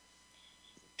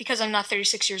 Because I'm not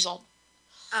 36 years old.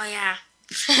 Oh, yeah.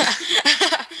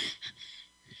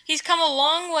 He's come a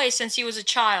long way since he was a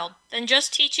child. Then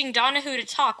just teaching Donohoo to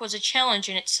talk was a challenge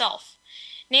in itself.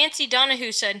 Nancy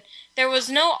Donohoo said, "There was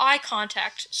no eye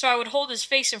contact, so I would hold his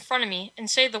face in front of me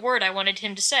and say the word I wanted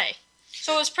him to say."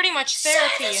 So it was pretty much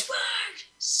therapy. Say this word!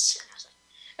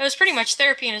 It was pretty much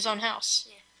therapy in his own house.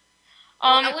 Yeah.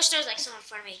 Well, I wish there was like someone in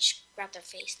front of me to just grab their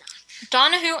face now.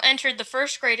 Donohoo entered the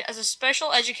first grade as a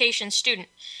special education student.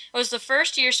 It was the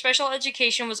first year special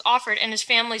education was offered in his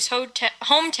family's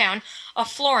hometown of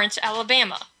Florence,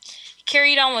 Alabama. He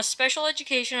carried on with special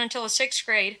education until the 6th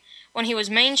grade, when he was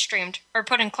mainstreamed, or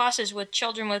put in classes with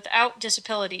children without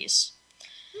disabilities.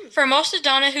 For most of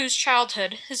Donohoo's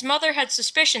childhood, his mother had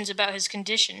suspicions about his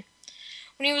condition.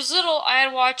 When he was little, I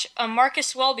had watched a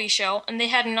Marcus Welby show, and they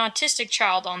had an autistic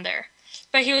child on there.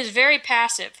 But he was very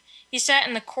passive. He sat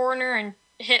in the corner and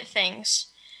hit things.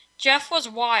 Jeff was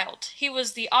wild. He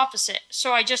was the opposite,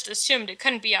 so I just assumed it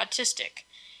couldn't be autistic.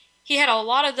 He had a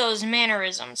lot of those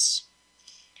mannerisms.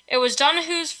 It was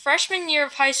Donohoo's freshman year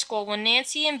of high school when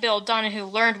Nancy and Bill Donohoo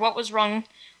learned what was wrong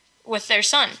with their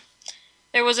son.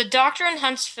 There was a doctor in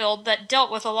Huntsville that dealt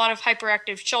with a lot of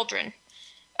hyperactive children,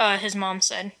 his mom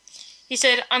said. He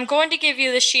said, "I'm going to give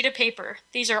you this sheet of paper.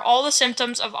 These are all the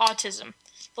symptoms of autism."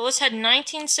 The list had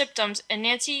 19 symptoms, and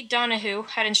Nancy Donohoo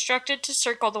had instructed to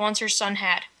circle the ones her son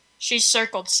had. She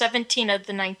circled 17 of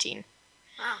the 19.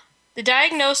 Wow. The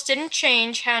diagnosis didn't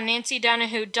change how Nancy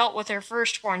Donohoo dealt with her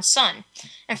firstborn son.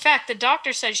 In fact, the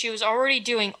doctor said she was already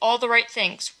doing all the right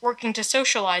things, working to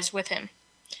socialize with him.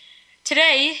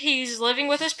 Today, he's living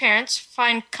with his parents,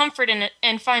 finds comfort in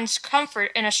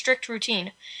a strict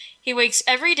routine. He wakes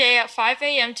every day at 5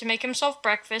 a.m. to make himself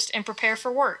breakfast and prepare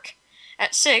for work.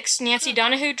 At 6, Nancy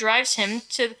Donohoo drives him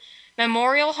to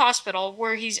Memorial Hospital,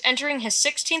 where he's entering his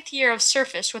 16th year of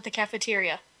service with the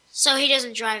cafeteria. So he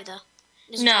doesn't drive, though?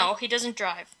 He doesn't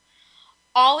drive.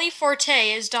 Ollie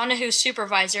Forte is Donohoo's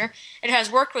supervisor and has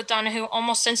worked with Donohoo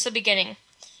almost since the beginning.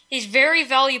 He's very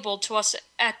valuable to us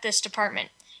at this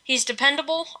department. He's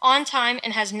dependable, on time,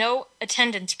 and has no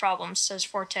attendance problems, says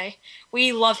Forte.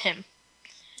 We love him.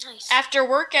 Nice. After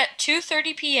work at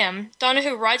 2:30 p.m.,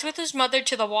 Donohoo rides with his mother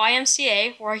to the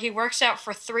YMCA, where he works out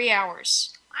for 3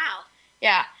 hours. Wow.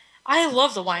 Yeah, I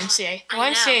love the YMCA. The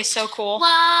YMCA is so cool.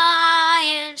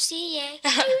 YMCA.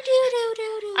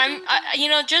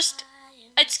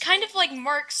 It's kind of like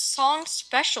Mark's song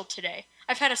special today.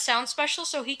 I've had a sound special,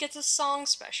 so he gets a song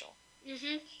special.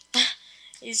 You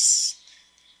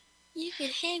can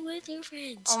hang with your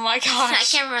friends. Oh my gosh. I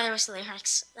can't remember the rest of the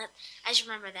lyrics. I just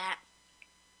remember that.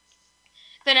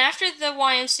 Then after the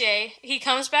YMCA, he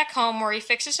comes back home where he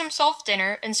fixes himself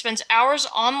dinner and spends hours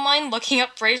online looking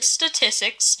up Braves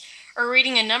statistics or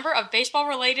reading a number of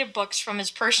baseball-related books from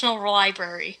his personal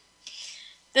library.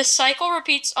 This cycle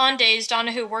repeats on days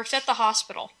Donohoo works at the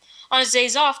hospital. On his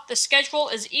days off, the schedule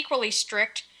is equally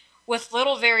strict with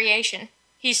little variation.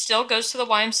 He still goes to the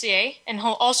YMCA, and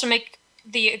he'll also make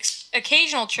the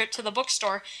occasional trip to the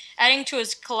bookstore, adding to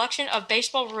his collection of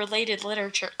baseball-related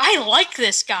literature. I like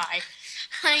this guy.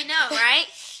 I know, right?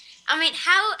 I mean,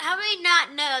 how do we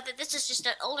not know that this is just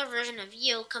an older version of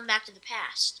you come back to the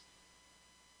past?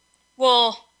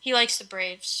 Well, he likes the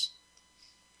Braves.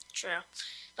 True.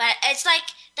 But it's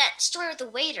like that story with the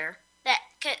waiter.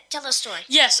 Tell the story.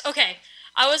 Yes, okay.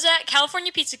 I was at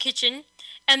California Pizza Kitchen,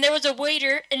 and there was a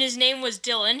waiter, and his name was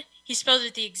Dylan. He spelled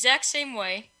it the exact same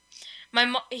way.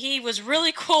 He was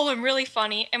really cool and really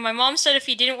funny, and my mom said if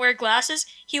he didn't wear glasses,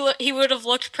 he would have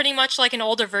looked pretty much like an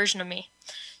older version of me.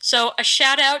 So a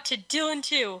shout out to Dylan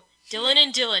too. Dylan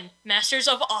and Dylan, masters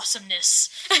of awesomeness.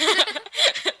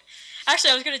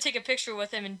 Actually, I was going to take a picture with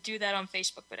him and do that on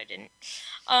Facebook, but I didn't.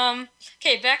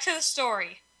 Okay, back to the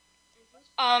story.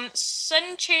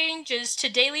 Sudden changes to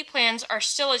daily plans are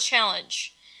still a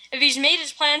challenge. If he's made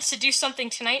his plans to do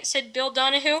something tonight, said Bill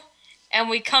Donohoo, and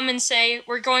we come and say,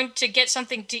 we're going to get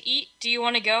something to eat, do you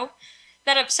want to go?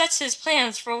 That upsets his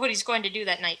plans for what he's going to do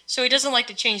that night. So he doesn't like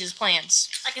to change his plans.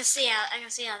 I can see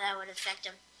how that would affect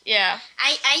him. Yeah.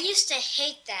 I used to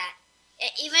hate that.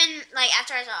 Even like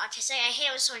after I was autistic, I hate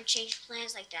when someone changed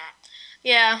plans like that.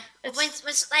 Yeah. When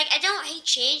like I don't hate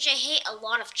change, I hate a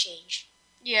lot of change.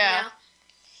 Yeah. You know?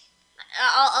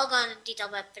 I'll go into detail,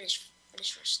 but finish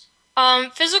first.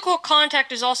 Physical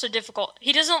contact is also difficult.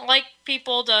 He doesn't like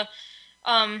people to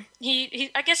I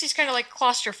guess he's kind of like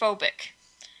claustrophobic.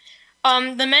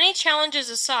 The many challenges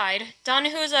aside,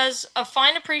 Donohoo has a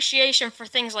fine appreciation for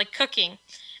things like cooking.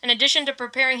 In addition to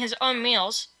preparing his own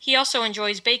meals, he also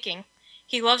enjoys baking.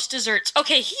 He loves desserts.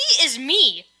 Okay, he is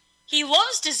me! He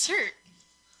loves dessert!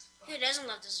 Who doesn't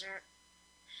love dessert?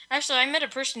 Actually, I met a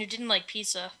person who didn't like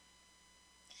pizza.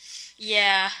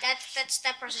 Yeah. That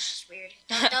person's just weird.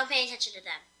 Don't pay attention to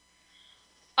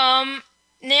them.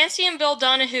 Nancy and Bill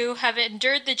Donohoo have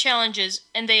endured the challenges,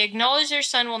 and they acknowledge their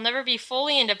son will never be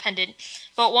fully independent,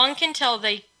 but one can tell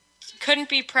they couldn't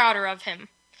be prouder of him.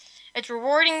 It's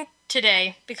rewarding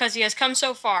today because he has come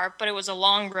so far, but it was a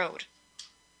long road.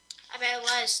 I bet it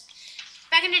was.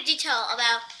 Back into detail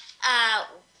about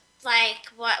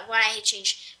what I hate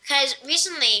change. Because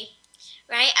recently,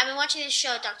 right, I've been watching this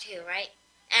show, Doctor Who, right?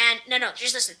 And no,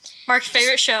 just listen. Mark's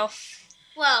favorite show.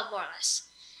 Well, more or less.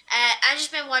 I've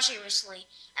just been watching it recently,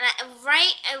 and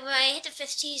when I hit the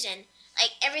 5th season,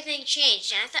 like everything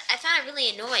changed, and I found it really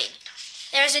annoying.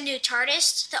 There was a new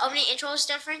TARDIS. The opening intro was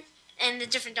different, and the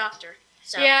different Doctor.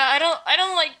 So. Yeah, I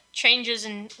don't like changes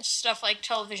and stuff like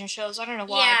television shows. I don't know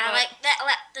why. Yeah, but like that.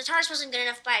 The TARDIS wasn't good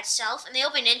enough by itself, and the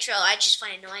opening intro I just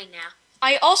find annoying now.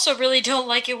 I also really don't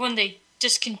like it when they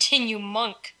discontinue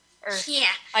Monk, or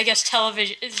I guess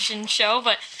television show,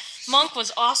 but Monk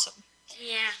was awesome.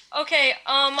 Yeah. Okay,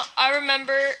 I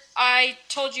remember I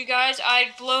told you guys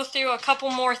I'd blow through a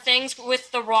couple more things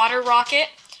with the water rocket.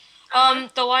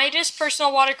 The lightest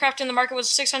personal watercraft in the market was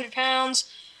 600 pounds.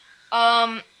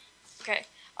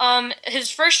 His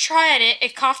first try at it,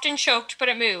 it coughed and choked, but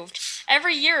it moved.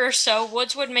 Every year or so,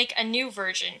 Woods would make a new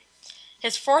version.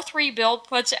 His 4th rebuild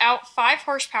puts out 5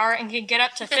 horsepower and can get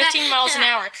up to 15 miles an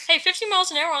hour. Hey, 15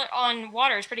 miles an hour on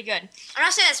water is pretty good. I'm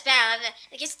not saying that's bad.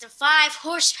 It gets to 5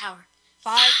 horsepower.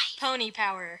 5 pony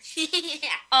power.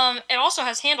 Yeah. It also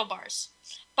has handlebars.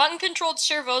 Button-controlled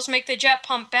servos make the jet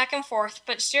pump back and forth,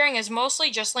 but steering is mostly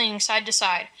just leaning side to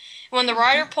side. When the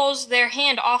rider pulls their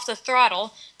hand off the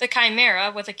throttle, the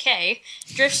Chimera, with a K,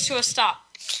 drifts to a stop.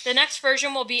 The next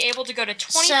version will be able to go to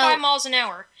 25 miles an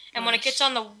hour, and when it gets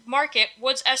on the market,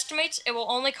 Woods estimates it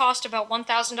will only cost about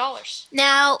 $1,000.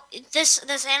 Now,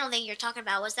 this handle thing you're talking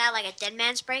about, was that like a dead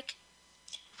man's brake?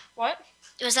 What?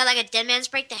 Was that like a dead man's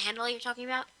brake, the handle you're talking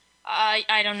about?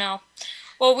 I don't know.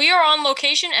 Well, we are on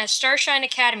location at Starshine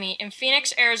Academy in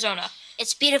Phoenix, Arizona.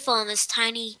 It's beautiful in this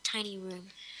tiny, tiny room.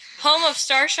 Home of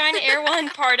Starshine Air One,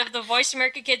 part of the Voice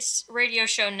America Kids radio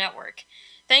show network.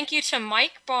 Thank you to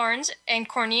Mike Barnes and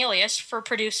Cornelius for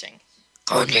producing.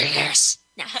 Cornelius.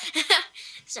 No.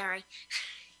 Sorry.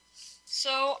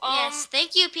 So, yes,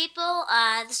 thank you, people.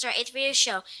 This is our 8th radio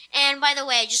show. And by the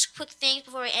way, just quick things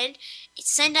before we end.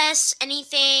 Send us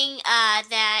anything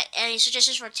any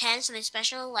suggestions for 10, something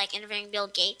special, like interviewing Bill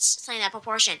Gates, something in that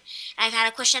proportion. And I've had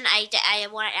a question I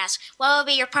want to ask. What would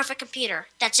be your perfect computer?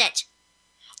 That's it.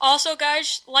 Also,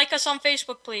 guys, like us on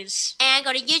Facebook, please. And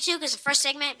go to YouTube because the first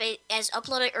segment is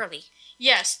uploaded early.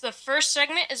 Yes, the first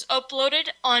segment is uploaded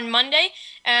on Monday,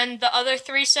 and the other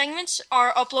 3 segments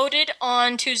are uploaded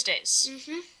on Tuesdays,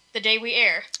 the day we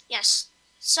air. Yes.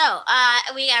 So,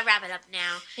 we gotta wrap it up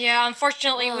now. Yeah,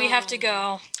 unfortunately, we have to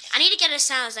go. I need to get a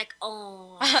sound like,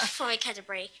 before we catch a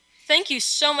break. Thank you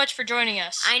so much for joining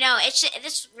us. I know,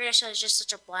 this radio show is just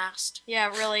such a blast.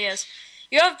 Yeah, it really is.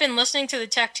 You have been listening to the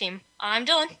Tech Team. I'm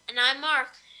Dylan. And I'm Mark.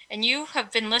 And you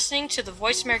have been listening to the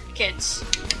Voice America Kids.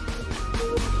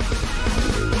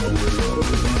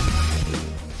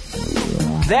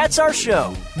 That's our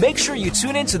show. Make sure you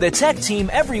tune in to the Tech Team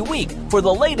every week for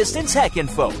the latest in tech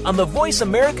info on the Voice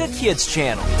America Kids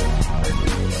channel.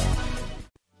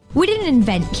 We didn't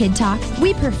invent Kid Talk,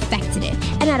 we perfected it,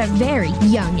 and at a very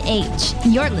young age.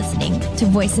 You're listening to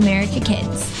Voice America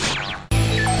Kids.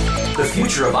 The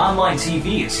future of online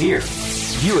TV is here.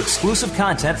 View exclusive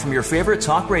content from your favorite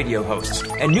talk radio hosts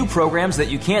and new programs that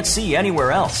you can't see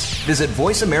anywhere else. Visit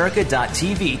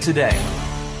voiceamerica.tv today.